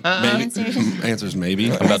answer? Answer's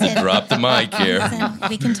maybe. I'm about to drop the mic here. So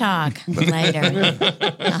we can talk later,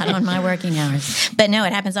 not on my working hours. But no,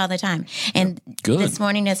 it happens all the time. And this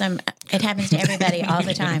morning, it happens to everybody all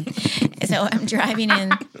the time. So I'm driving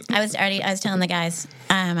in. I was telling the guys,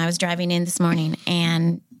 I was driving in this morning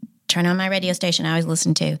and turn on my radio station I always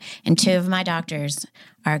listen to, and two of my doctors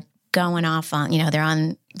are going off on,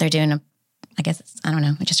 they're doing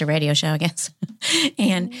just a radio show, I guess.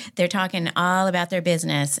 And they're talking all about their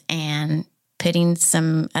business and putting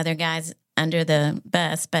some other guys under the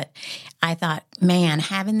bus. But I thought, man,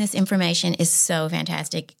 having this information is so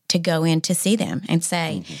fantastic to go in to see them and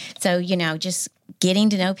say, so, just getting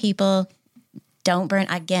to know people. Don't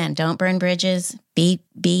burn bridges.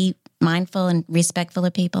 Be mindful and respectful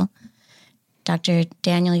of people. Dr.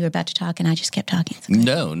 Daniel, you were about to talk, and I just kept talking.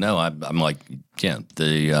 No, I'm like,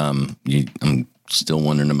 I'm still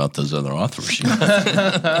wondering about those other authors.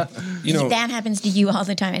 That happens to you all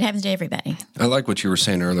the time. It happens to everybody. I like what you were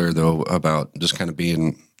saying earlier, though, about just kind of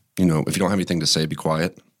being, if you don't have anything to say, be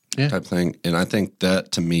quiet type thing. And I think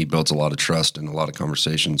that, to me, builds a lot of trust and a lot of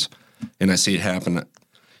conversations. And I see it happen.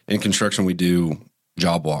 In construction, we do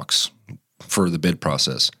job walks for the bid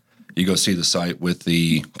process. You go see the site with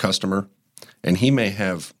the customer, and he may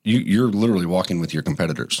have you're literally walking with your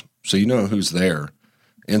competitors, so you know who's there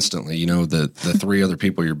instantly. You know the three other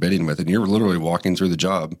people you're bidding with, and you're literally walking through the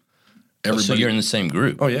job. Everybody, so you're in the same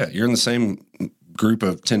group. Oh yeah, you're in the same group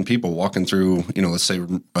of 10 people walking through. Let's say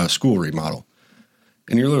a school remodel,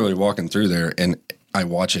 and you're literally walking through there. And I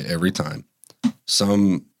watch it every time.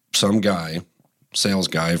 Some guy. Sales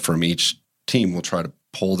guy from each team will try to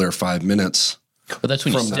pull their 5 minutes. But that's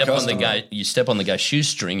when you step on the guy. You step on the guy's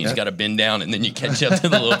shoestring. He's got to bend down, and then you catch up to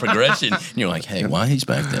the little progression. And you're like, "Hey, why he's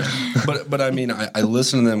back there?" But I mean, I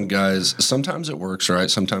listen to them guys. Sometimes it works,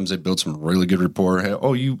 right? Sometimes they build some really good rapport. Hey,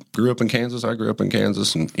 you grew up in Kansas. I grew up in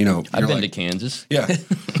Kansas, and I've been to Kansas. Yeah,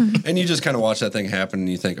 and you just kind of watch that thing happen, and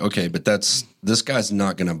you think, okay, but this guy's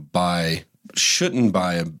not going to shouldn't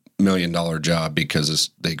buy $1 million job because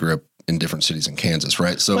they grew up in different cities in Kansas,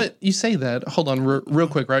 right? So, but you say that. Hold on, real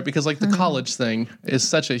quick, right? Because the college thing is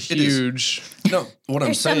such a huge. No, what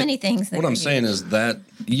I'm saying. So many things. What I'm saying is that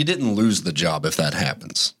you didn't lose the job if that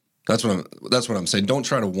happens. That's what I'm saying. Don't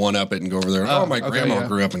try to one up it and go over there. My grandma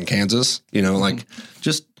grew up in Kansas.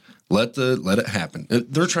 Just let it happen.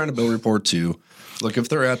 They're trying to build rapport too. Look, if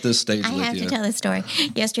they're at this stage, I have to tell this story.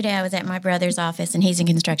 Yesterday, I was at my brother's office, and he's in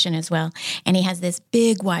construction as well. And he has this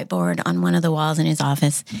big whiteboard on one of the walls in his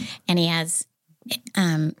office, and he has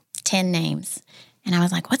 10 names. And I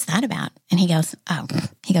was like, "What's that about?" And he goes,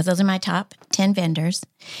 "Those are my top 10 vendors."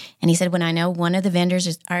 And he said, "When I know one of the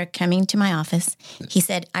vendors are coming to my office," he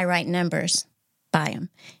said, "I write numbers by them.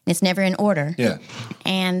 And it's never in order." Yeah.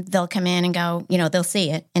 And they'll come in and go, they'll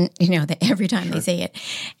see it, and every time they see it,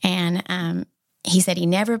 and he said he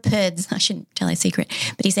never puts, I shouldn't tell a secret,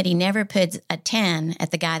 but he said he never puts a 10 at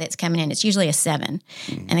the guy that's coming in. It's usually a 7.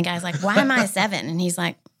 And the guy's like, "Why am I a 7? And he's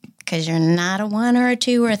like, because you're not a 1 or a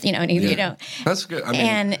 2 or a, and you don't. That's good. I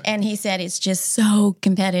mean, And he said it's just so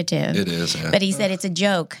competitive. it is. Yeah. But he said it's a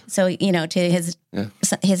joke. So, to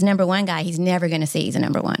his number one guy, he's never going to see he's a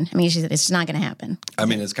number one. I mean, she said it's not going to happen. I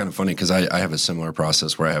mean, it's kind of funny because I have a similar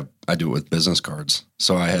process where I do it with business cards.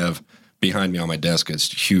 So I have behind me on my desk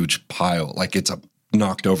it's a huge pile, like it's a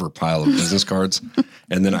knocked over pile of business cards,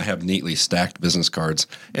 and then I have neatly stacked business cards,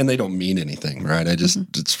 and they don't mean anything, right?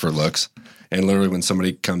 It's for looks. And literally, when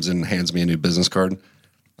somebody comes in and hands me a new business card,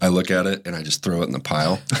 I look at it and I just throw it in the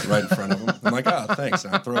pile right in front of them. I'm like, thanks,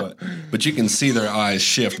 and I throw it. But you can see their eyes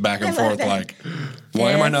shift back and forth, like,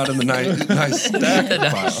 why am I not in the nice stack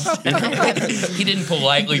pile? He didn't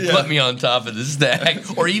politely put me on top of the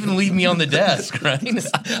stack or even leave me on the desk, right?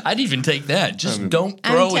 I'd even take that. Just don't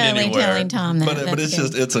throw it anywhere. I'm telling Tom that. But it's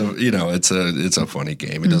just it's a funny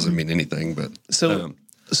game. It doesn't mean anything. But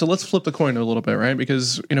So let's flip the coin a little bit, right?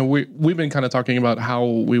 Because we've been kind of talking about how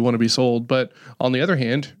we want to be sold, but on the other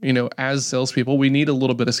hand, as salespeople, we need a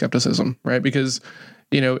little bit of skepticism, right? Because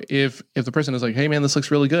if the person is like, "Hey, man, this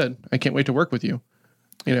looks really good. I can't wait to work with you,"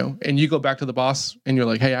 and you go back to the boss and you're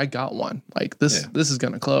like, "Hey, I got one. Like this is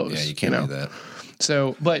going to close." Yeah, you can't do that.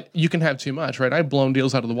 So, but you can have too much, right? I've blown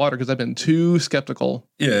deals out of the water because I've been too skeptical.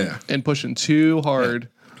 Yeah, and pushing too hard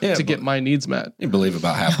to get my needs met. You believe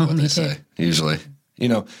about half of what they say usually.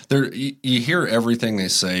 You hear everything they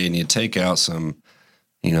say, and you take out some.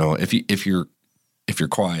 If you're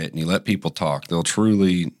quiet and you let people talk, they'll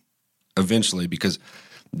truly, eventually, because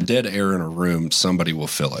dead air in a room, somebody will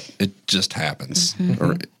fill it. It just happens,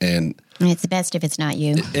 and it's best if it's not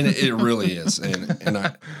you. And it really is,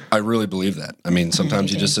 and I really believe that. I mean,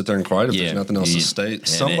 sometimes you just sit there and quiet if there's nothing else to say.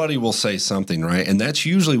 Somebody will say something, right? And that's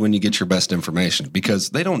usually when you get your best information because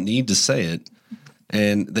they don't need to say it.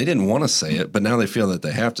 And they didn't want to say it, but now they feel that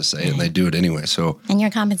they have to say it, and they do it anyway. And you're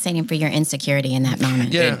compensating for your insecurity in that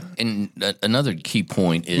moment. Yeah. And another key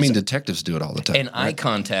point is... I mean, detectives do it all the time. And eye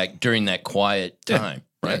contact during that quiet time,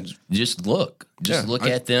 right? Just look. Look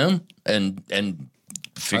at them and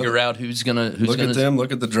figure out who's going to... Look at them,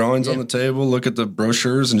 look at the drawings on the table, look at the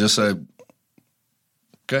brochures, and just say,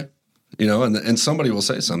 okay. And somebody will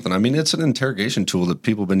say something. I mean, it's an interrogation tool that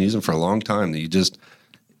people have been using for a long time that you just...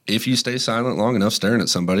 If you stay silent long enough, staring at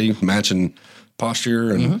somebody, matching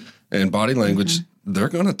posture and body language, they're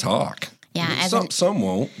going to talk. Yeah, some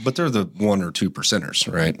won't, but they're the 1 or 2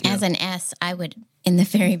 percenters, right? As an S, I would, in the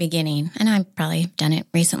very beginning, and I've probably done it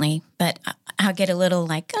recently, but I'll get a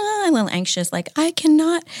little anxious, like I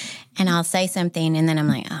cannot, and I'll say something, and then I'm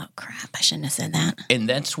like, oh crap, I shouldn't have said that. And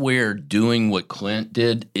that's where doing what Clint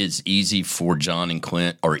did is easy for John and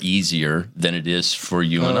Clint, or easier than it is for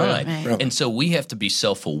you and I. Right. And so we have to be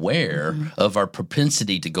self-aware of our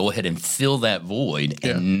propensity to go ahead and fill that void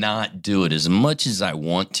and not do it as much as I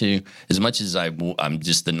want to, as much as I'm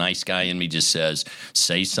just the nice guy in me just says,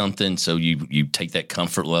 say something so you take that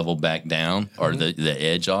comfort level back down or the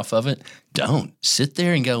edge off of it. Don't sit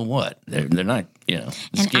there and go, what? They're not, this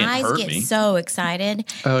and can't eyes hurt get me. so excited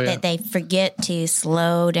that they forget to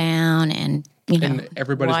slow down and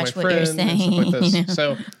everybody's watch my what friend you're saying. And stuff like this.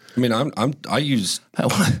 So I mean, I use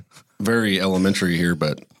very elementary here,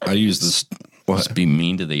 but I use this. Must be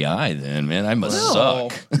mean to the eye, then, man. I must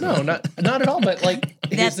suck. No, not at all. But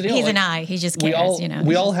here's the deal. He's an eye. He just cares.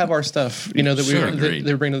 We all have our stuff, that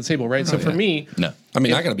we bring to the table, right? So for me, no. I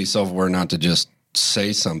mean, I got to be self-aware not to just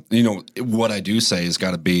say something. What I do say has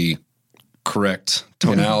got to be correct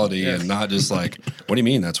tonality and not just like, what do you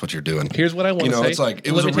mean that's what you're doing? Here's what I want to say. It's like,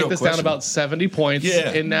 let me take this down about 70 points,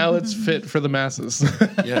 and now it's fit for the masses.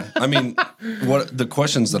 Yeah. I mean, what the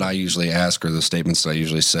questions that I usually ask or the statements that I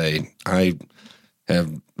usually say, I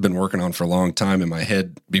have been working on for a long time in my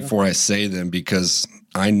head before I say them because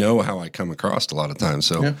I know how I come across a lot of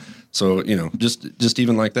times. So just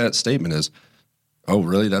even like that statement is, oh,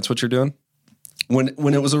 really? That's what you're doing? When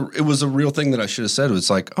it was a real thing that I should have said. It was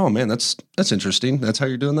like, oh man, that's interesting. That's how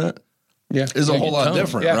you're doing that. Yeah, is a whole lot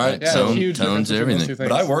different, right? Yeah, So huge tones, everything.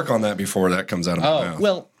 But I work on that before that comes out of my mouth.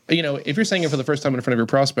 Well, if you're saying it for the first time in front of your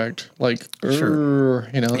prospect, like, sure,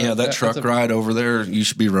 that truck ride over there, you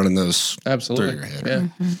should be running those absolutely through your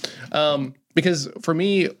head. Yeah, because for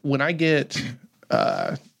me, when I get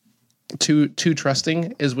too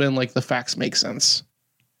trusting is when the facts make sense.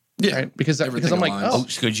 Yeah, right? Because I'm like,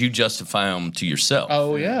 because you justify them to yourself.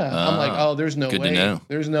 Oh yeah, I'm like, there's no way. Good to know.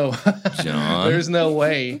 There's no, John. There's no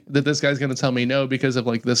way that this guy's going to tell me no because of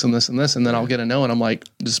this and this and this, and then I'll get a no, and I'm like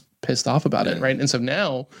just pissed off about it, right? And so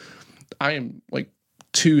now I am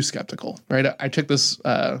too skeptical, right? I took this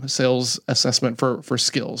sales assessment for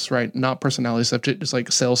skills, right? Not personality stuff,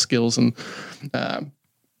 just sales skills, and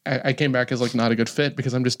I came back as like not a good fit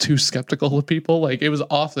because I'm just too skeptical of people. Like it was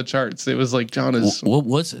off the charts. It was like John is. What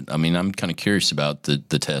was it? I mean, I'm kind of curious about the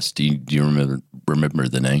test. Do you remember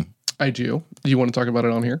the name? I do. Do you want to talk about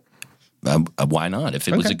it on here? Why not? If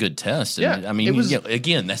it was a good test, and, Yeah, I mean, it was,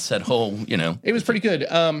 again, that's that whole, It was pretty good.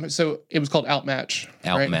 So it was called Outmatch.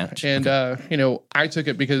 Outmatch, right? And I took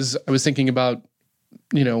it because I was thinking about,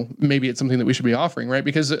 maybe it's something that we should be offering, right?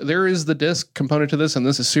 Because there is the disc component to this, and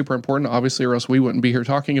this is super important, obviously, or else we wouldn't be here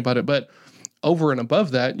talking about it. But over and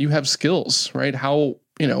above that, you have skills, right? How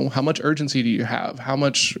much urgency do you have? How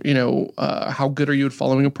much, how good are you at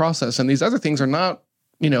following a process? And these other things are not,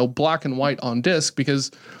 black and white on disc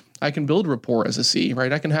because I can build rapport as a C,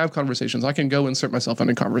 right? I can have conversations. I can go insert myself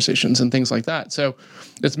into conversations and things like that. So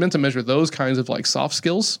it's meant to measure those kinds of like soft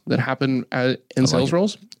skills that happen in sales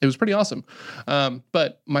roles. It was pretty awesome.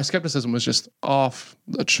 But my skepticism was just off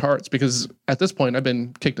the charts because at this point I've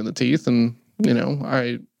been kicked in the teeth and,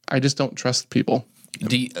 I just don't trust people.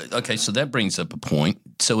 Okay, so that brings up a point.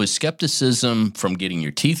 So is skepticism from getting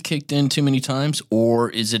your teeth kicked in too many times, or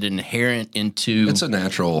is it inherent into? It's a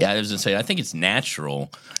natural. Yeah, I was gonna say I think it's natural.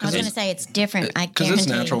 I was going to say it's different. Because it's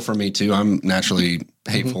natural for me too. I'm naturally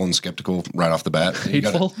hateful and skeptical right off the bat.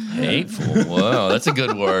 Hateful? Hateful. Wow, that's a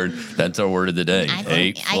good word. That's our word of the day.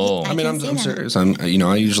 Hateful. I mean, I'm serious.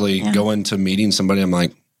 I usually go into meeting somebody. I'm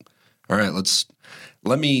like, all right,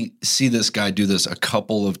 let me see this guy do this a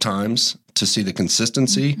couple of times to see the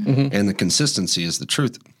consistency, and the consistency is the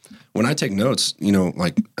truth. When I take notes,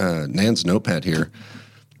 like Nan's notepad here,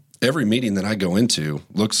 every meeting that I go into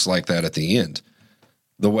looks like that at the end.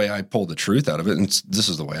 The way I pull the truth out of it, and this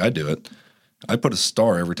is the way I do it, I put a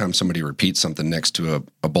star every time somebody repeats something next to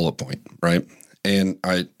a bullet point, right? And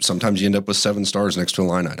sometimes you end up with 7 stars next to a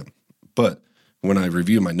line item. But when I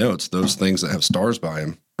review my notes, those things that have stars by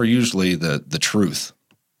them are usually the truth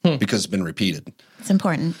because it's been repeated. It's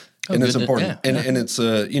important. And it's important. Yeah. And it's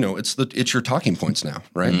it's your talking points now,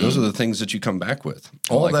 right? Those are the things that you come back with.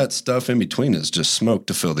 All that stuff in between is just smoke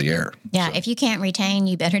to fill the air. Yeah, if you can't retain,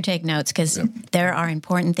 you better take notes because there are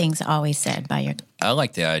important things always said by your. I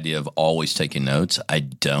like the idea of always taking notes. I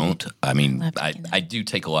don't. I mean, I do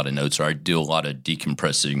take a lot of notes, or I do a lot of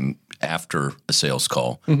decompressing after a sales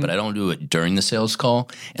call, but I don't do it during the sales call,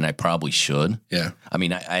 and I probably should. Yeah. I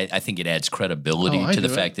mean, I think it adds credibility to the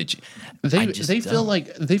fact that they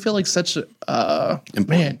feel like such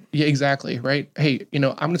man. Yeah, exactly. Right. Hey, I'm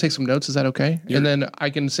going to take some notes. Is that okay? And then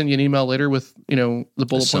I can send you an email later with the bullet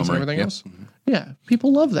points and everything else. Yeah,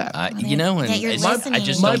 people love that.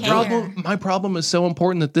 My problem is so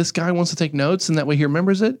important that this guy wants to take notes and that way he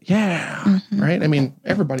remembers it. Yeah, right. I mean,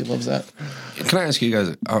 everybody loves that. Can I ask you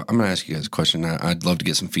guys? I'm going to ask you guys a question. I'd love to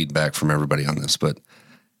get some feedback from everybody on this. But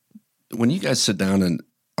when you guys sit down and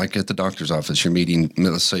like at the doctor's office, you're meeting,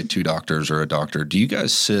 let's say 2 doctors or a doctor. Do you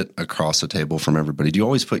guys sit across the table from everybody? Do you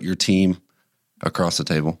always put your team across the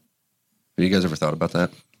table? Have you guys ever thought about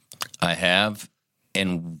that? I have,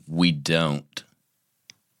 and we don't.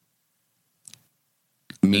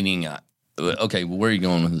 Meaning, okay, where are you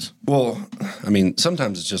going with this? Well, I mean,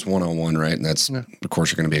 sometimes it's just one-on-one, right? And that's, of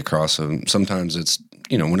course, you're going to be across. So sometimes it's,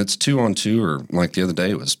 when it's 2-on-2, or like the other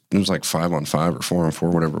day, it was like 5-on-5 or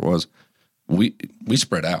 4-on-4, whatever it was. We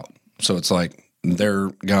spread out. So it's like their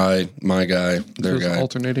guy, my guy, their guy,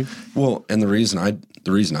 alternating. Well, and the reason I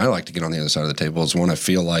like to get on the other side of the table is when I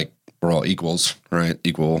feel like we're all equals, right?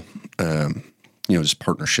 Equal, just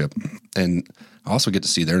partnership. And I also get to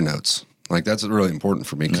see their notes. Like, that's really important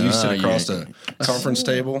for me because you sit across a conference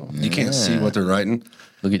table, you can't see what they're writing.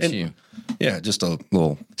 Look at you. Yeah, just a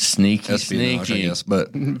little sneaky, espionage, I guess.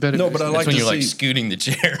 But but I like that's when to you're see, like scooting the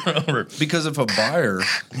chair over. Because if a buyer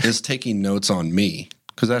is taking notes on me,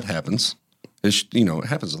 because that happens, it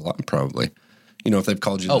happens a lot probably. If they've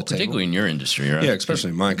called you to the particularly table. In your industry, right? Yeah,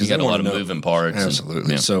 especially mine. Because you got a lot of moving parts.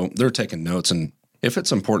 Absolutely. So they're taking notes. And if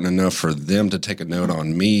it's important enough for them to take a note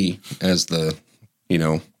on me as the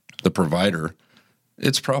provider,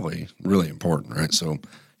 it's probably really important, right? So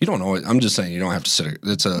you don't always, I'm just saying you don't have to sit,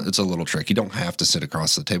 it's a little trick. You don't have to sit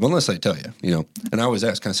across the table unless they tell you, And I always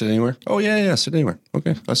ask, can I sit anywhere? Oh, yeah, sit anywhere.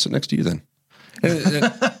 Okay, I'll sit next to you then.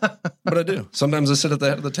 But I do. Sometimes I sit at the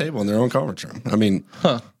head of the table in their own conference room. I mean,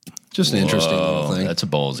 just an interesting little thing. That's a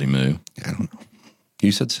ballsy move. I don't know.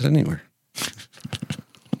 You said sit anywhere.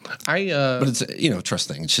 But it's, trust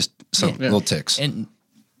thing. It's just some little ticks.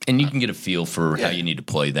 And you can get a feel for how you need to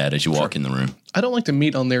play that as you walk in the room. I don't like to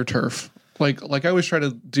meet on their turf. Like I always try to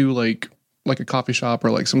do like a coffee shop or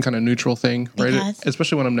like some kind of neutral thing, right?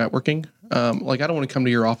 Especially when I'm networking. Like I don't want to come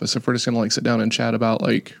to your office if we're just gonna like sit down and chat about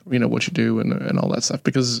like what you do and all that stuff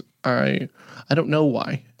because I don't know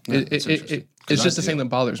why. It's just the thing that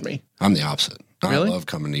bothers me. I'm the opposite. I Really? love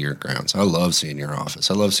coming to your grounds. I love seeing your office.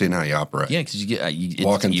 I love seeing how you operate. Yeah, because you get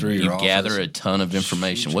Walking through your you office. gather a ton of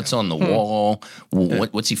information. What's on the wall?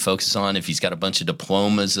 What's he focused on? If he's got a bunch of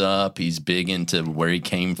diplomas up, he's big into where he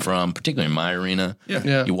came from, particularly in my arena.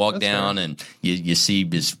 Yeah, You walk that's down and you see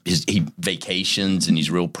he vacations and he's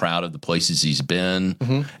real proud of the places he's been.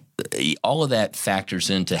 All of that factors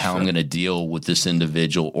into how I'm going to deal with this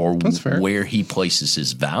individual or fair. where he places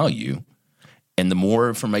his value. And the more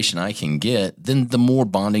information I can get, then the more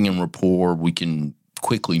bonding and rapport we can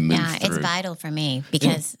quickly move through. It's vital for me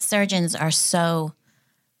because surgeons are so,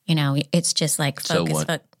 it's just like So focus.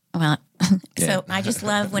 what? Well, so I just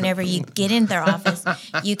love whenever you get in their office,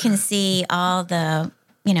 you can see all the,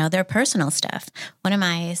 their personal stuff. One of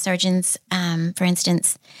my surgeons, for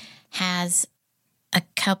instance, has a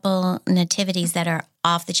couple nativities that are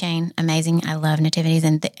off the chain, amazing. I love nativities,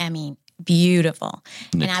 and beautiful.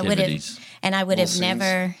 Nativities. And I would have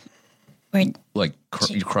never. Like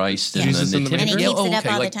Christ and Jesus the in the nativity. And he keeps it up okay,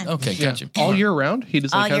 all the time. Okay, Yeah. gotcha. All year round, he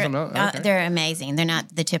just like has them out. Okay. They're amazing. They're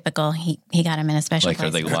not the typical. He got them in a special Like, place.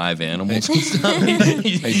 are they live animals and stuff?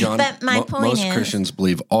 Hey, John, But my point most is- Christians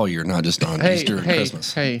believe all year, not just on Easter and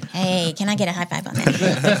Christmas. Hey. Hey, can I get a high five on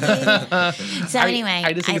that? So anyway,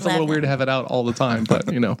 I just think it's a love little weird to have it out all the time, but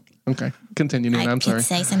okay. Continue, Nina. I I'm could sorry.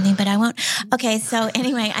 say something, but I won't. Okay, so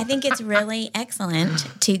anyway, I think it's really excellent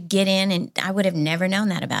to get in, and I would have never known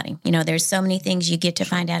that about him. There's so many things you get to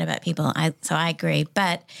find out about people. So I agree,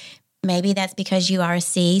 but maybe that's because you are a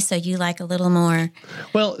C, so you like a little more.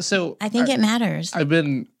 Well, so I think it matters. I've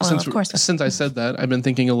been of course. since I said that, I've been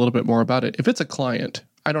thinking a little bit more about it. If it's a client,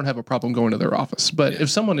 I don't have a problem going to their office. But if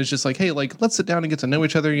someone is just like, hey, let's sit down and get to know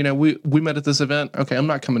each other. We met at this event. Okay, I'm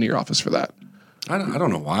not coming to your office for that. I don't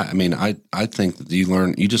know why. I think that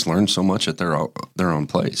you just learn so much at their own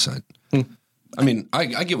place.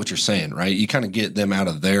 I get what you're saying, right? You kind of get them out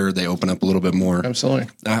of there. They open up a little bit more. Absolutely.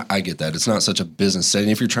 I get that. It's not such a business setting.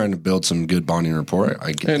 If you're trying to build some good bonding rapport,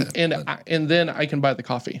 I get that. And then I can buy the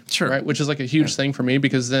coffee, Sure. right? Which is like a huge thing for me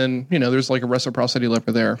because then there's like a reciprocity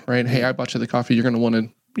lever there, right? Hey, I bought you the coffee. You're going to want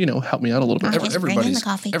to help me out a little bit. Just bring in the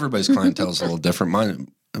coffee. Everybody's clientele is a little different.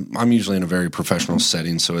 I'm usually in a very professional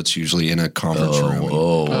setting, so it's usually in a conference room.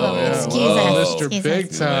 Excuse us. Mr. Excuse Big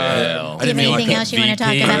us. time. Do you have anything else you want to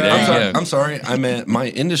talk VP, about? there I'm sorry. I meant my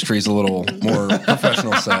industry's a little more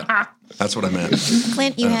professional set. That's what I meant.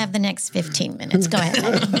 Clint, you have the next 15 minutes. Go ahead.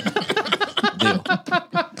 Deal.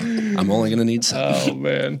 I'm only going to need 7. Oh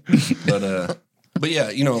man. But yeah,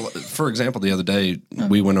 for example, the other day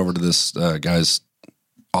we went over to this guy's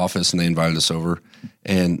office and they invited us over,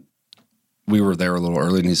 and we were there a little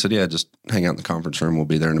early, and he said, yeah, just hang out in the conference room. We'll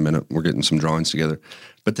be there in a minute. We're getting some drawings together.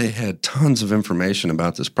 But they had tons of information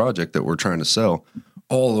about this project that we're trying to sell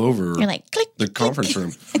all over You're like, click, the click. conference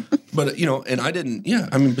room. But, and I didn't,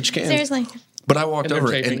 but you can. Seriously. But I walked And they're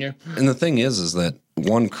over, taping you. and the thing is that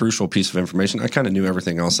one crucial piece of information, I kind of knew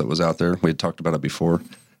everything else that was out there. We had talked about it before,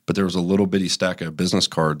 but there was a little bitty stack of business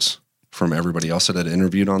cards from everybody else that had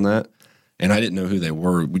interviewed on that, and I didn't know who they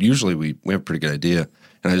were. Usually we have a pretty good idea,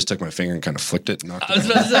 and I just took my finger and kind of flicked it and knocked I it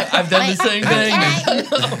was out. about to say, I've done the same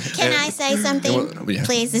thing. Can I say something? Well, yeah.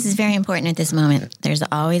 Please, this is very important at this moment. There's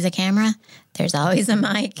always a camera. There's always a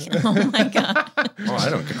mic. Oh my God. Oh, I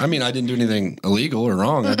don't care. I didn't do anything illegal or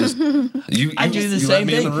wrong. I just I do the you same let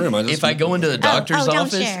me thing. in the room. If I go into a doctor's don't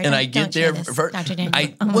office share. and I Don't get share there, this, first, Dr.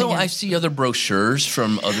 Daniel. Oh my God. I see other brochures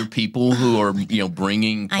from other people who are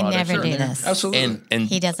bringing. I products never in do there. this. absolutely. And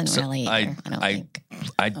He doesn't really either,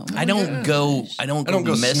 I don't think. I don't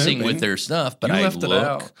go messing snooping. with their stuff, but You I left it look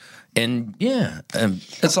out. and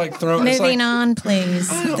It's like throwing. It's Moving like, on, please.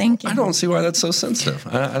 Thank you. I don't see why that's so sensitive.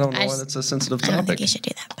 I don't know why just- that's a sensitive I don't topic. think you should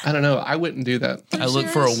do that. I don't know. I wouldn't do that. I look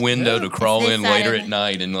for a window to crawl It's in this side later of at it.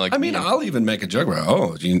 night and like. I'll even make a joke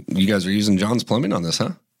about, you guys are using John's Plumbing on this,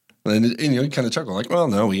 huh? And you kind of chuckle like, well,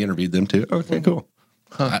 no, we interviewed them too. Okay, cool.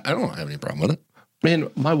 I don't have any problem with it.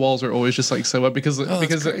 Man, my walls are always just like so up because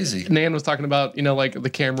crazy. Nan was talking about like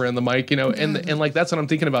the camera and the mic, and like that's what I'm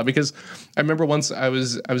thinking about because I remember once I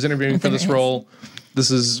was interviewing for this role.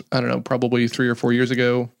 This is I don't know, probably 3 or 4 years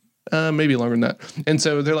ago, maybe longer than that. And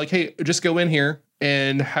so they're like, hey, just go in here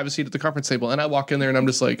and have a seat at the conference table. And I walk in there and I'm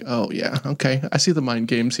just like, oh yeah, okay, I see the mind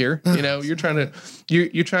games here. You're trying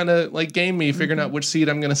to like game me, figuring out which seat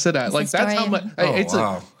I'm going to sit at. Like that's how much.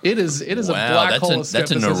 wow. It is a Wow, black hole. Of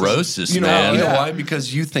that's a skepticism. neurosis, You know, man. you know Yeah. why?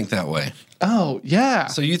 Because you think that way. Oh yeah.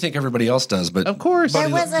 So you think everybody else does, but Of course.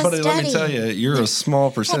 buddy, There was a buddy, let me study. tell you, you're a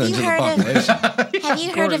small percentage of the heard of- population. Have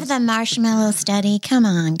you heard of the marshmallow study? Come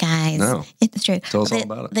on, guys. No. It's true. Tell us all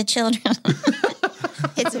about it. The children.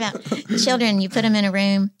 It's about children. You put them in a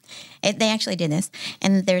room. They actually did this.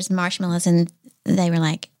 And there's marshmallows, and they were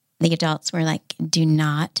like, the adults were like, do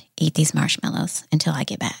not eat these marshmallows until I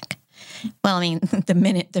get back. Well, I mean, the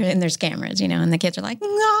minute they're in, there's cameras, and the kids are like,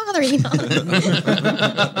 no, they're eating all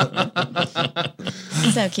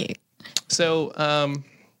so cute. So,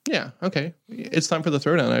 yeah, okay. It's time for the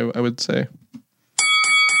throwdown, I would say.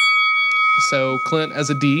 So, Clint, as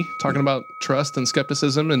a D, talking about trust and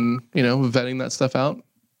skepticism and, vetting that stuff out.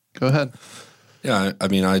 Go ahead. Yeah, I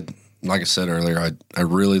mean, like I said earlier, I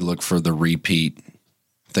really look for the repeat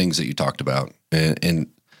things that you talked about. And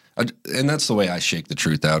that's the way I shake the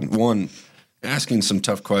truth out. One, asking some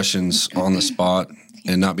tough questions on the spot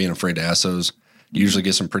and not being afraid to ask those. You usually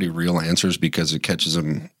get some pretty real answers because it catches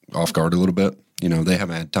them off guard a little bit. They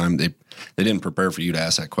haven't had time. They didn't prepare for you to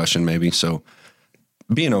ask that question maybe. So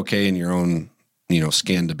being okay in your own,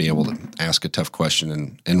 skin to be able to ask a tough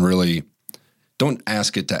question and really don't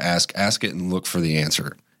ask it to ask it and look for the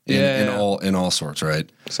answer in all sorts, right?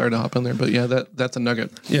 Sorry to hop in there, but yeah, that's a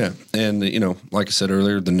nugget. Yeah. And, like I said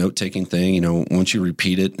earlier, the note-taking thing, once you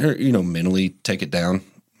repeat it or, mentally take it down,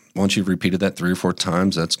 once you've repeated that 3 or 4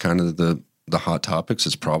 times, that's kind of the hot topics.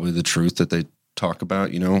 It's probably the truth that they talk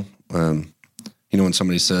about, when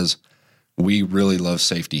somebody says, we really love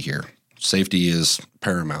safety here. Safety is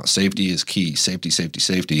paramount. Safety is key. Safety, safety,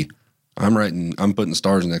 safety. I'm putting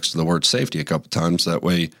stars next to the word safety a couple times. That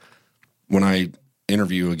way, when I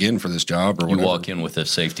interview again for this job or whatever, you walk in with a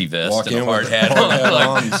safety vest and a hard hat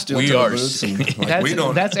on.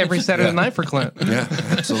 That's every Saturday night for Clint. Yeah,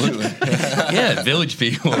 absolutely. Yeah, village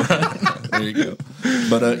people. Right? There you go.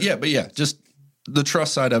 But just the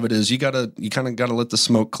trust side of it is you kind of gotta let the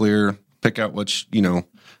smoke clear, pick out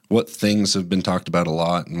what things have been talked about a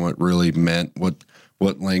lot and what really meant, what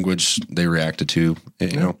language they reacted to,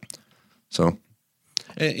 So,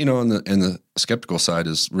 and the skeptical side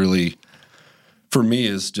is really, for me,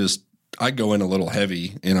 is just I go in a little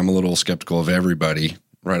heavy and I'm a little skeptical of everybody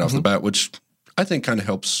right off the bat, which I think kind of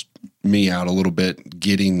helps me out a little bit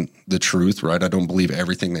getting the truth, right? I don't believe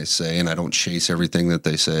everything they say and I don't chase everything that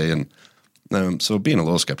they say. And so being a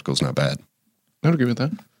little skeptical is not bad. I would agree with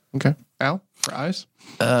that. Okay. Al, for eyes?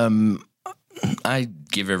 I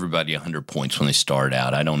give everybody 100 points when they start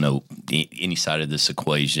out. I don't know any side of this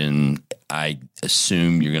equation. I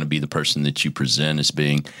assume you're going to be the person that you present as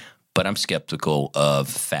being, but I'm skeptical of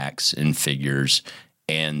facts and figures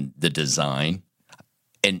and the design.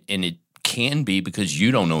 And it can be because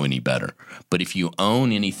you don't know any better. But if you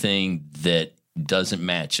own anything that doesn't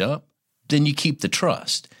match up, then you keep the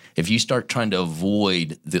trust. If you start trying to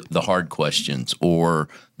avoid the hard questions or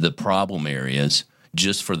the problem areas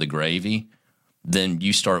just for the gravy, then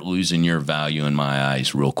you start losing your value in my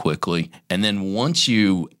eyes real quickly. And then if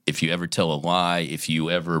you ever tell a lie, if you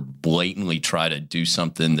ever blatantly try to do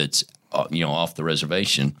something that's off the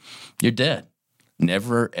reservation, you're dead.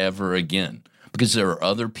 Never, ever again. Because there are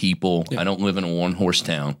other people. Yeah. I don't live in a one-horse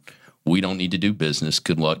town. We don't need to do business.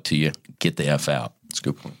 Good luck to you. Get the F out. That's a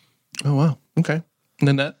good point. Oh, wow. Okay.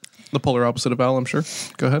 Nanette, the polar opposite of Al, I'm sure.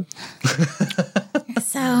 Go ahead.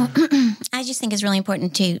 So I just think it's really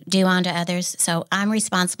important to do unto others. So I'm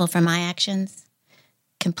responsible for my actions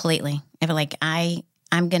completely.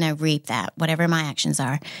 I'm going to reap that, whatever my actions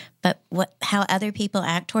are. But how other people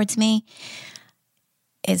act towards me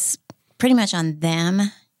is pretty much on them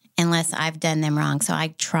unless I've done them wrong. So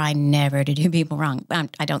I try never to do people wrong.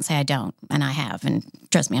 I don't say I don't, and I have. And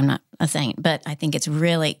trust me, I'm not a saint. But I think it's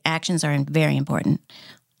really, actions are very important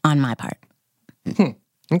on my part.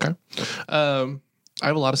 Okay. I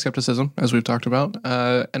have a lot of skepticism, as we've talked about.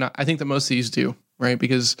 And I think that most of these do, right?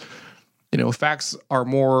 Because, facts are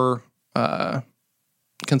more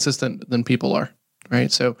consistent than people are,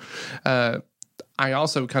 right? So I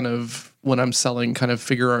also kind of, when I'm selling, kind of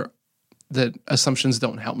figure that assumptions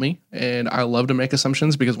don't help me. And I love to make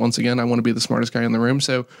assumptions because, once again, I want to be the smartest guy in the room.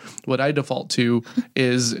 So what I default to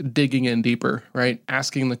is digging in deeper, right?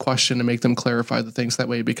 Asking the question to make them clarify the things. That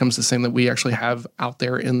way it becomes the same that we actually have out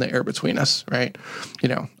there in the air between us, right?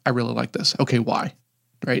 I really like this. Okay, why?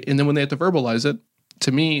 Right? And then when they have to verbalize it,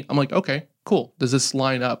 to me, I'm like, okay, cool. Does this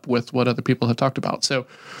line up with what other people have talked about? So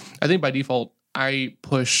I think by default, I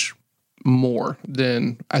push more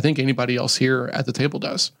than I think anybody else here at the table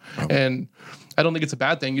does. Oh. And I don't think it's a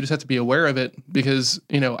bad thing. You just have to be aware of it because,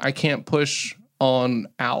 I can't push on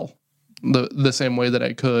Al the same way that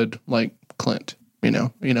I could like Clint,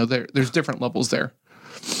 there's different levels there.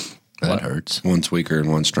 That hurts. One's weaker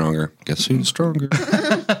and one's stronger. Guess who's stronger?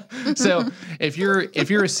 So if you're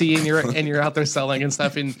a C and you're out there selling and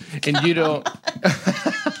stuff and you don't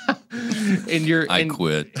I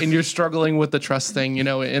quit. And you're struggling with the trust thing,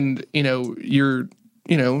 and you're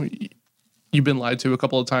you've been lied to a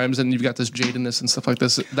couple of times and you've got this jadedness and stuff like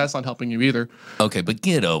this, that's not helping you either. Okay, but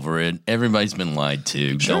get over it. Everybody's been lied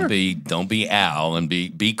to. Sure. Don't be Al and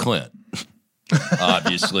be Clint.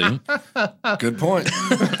 Obviously. Good point.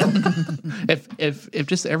 If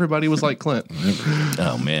just everybody was like Clint,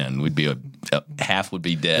 Oh man, we'd be half would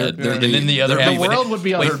be dead, There'd and then the other half the world would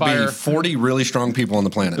be on There'd fire. be 40 really strong people on the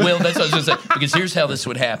planet. Well, that's what I was going to say. Because here's how this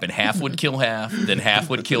would happen: half would kill half, then half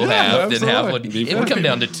would kill half, then half would. absolutely. It would come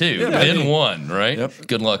down to two, then one. Right? Yep.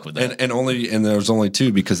 Good luck with that. and there's only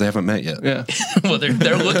 2 because they haven't met yet. yeah. Well,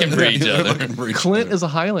 they're looking for each other. Clint is a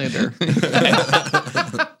Highlander.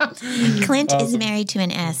 Clint is married to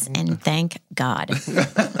an S, and thank God.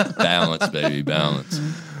 Balance, baby, balance.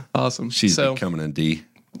 Awesome. She's so, becoming a D.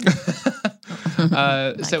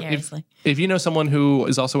 so Vicariously. if you know someone who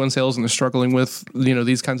is also in sales and is struggling with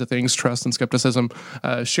these kinds of things, trust and skepticism,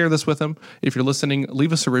 share this with them. If you're listening,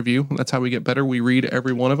 leave us a review. That's how we get better. We read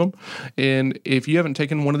every one of them. And if you haven't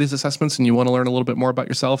taken one of these assessments and you want to learn a little bit more about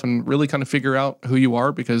yourself and really kind of figure out who you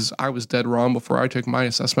are, because I was dead wrong before I took my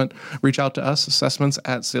assessment, reach out to us,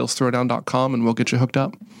 assessments@salesthrowdown.com, and we'll get you hooked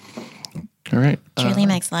up. All right. Truly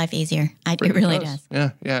makes life easier. It really does.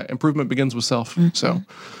 Yeah. Improvement begins with self. So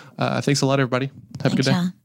thanks a lot, everybody. Have a good Thanks, day. y'all.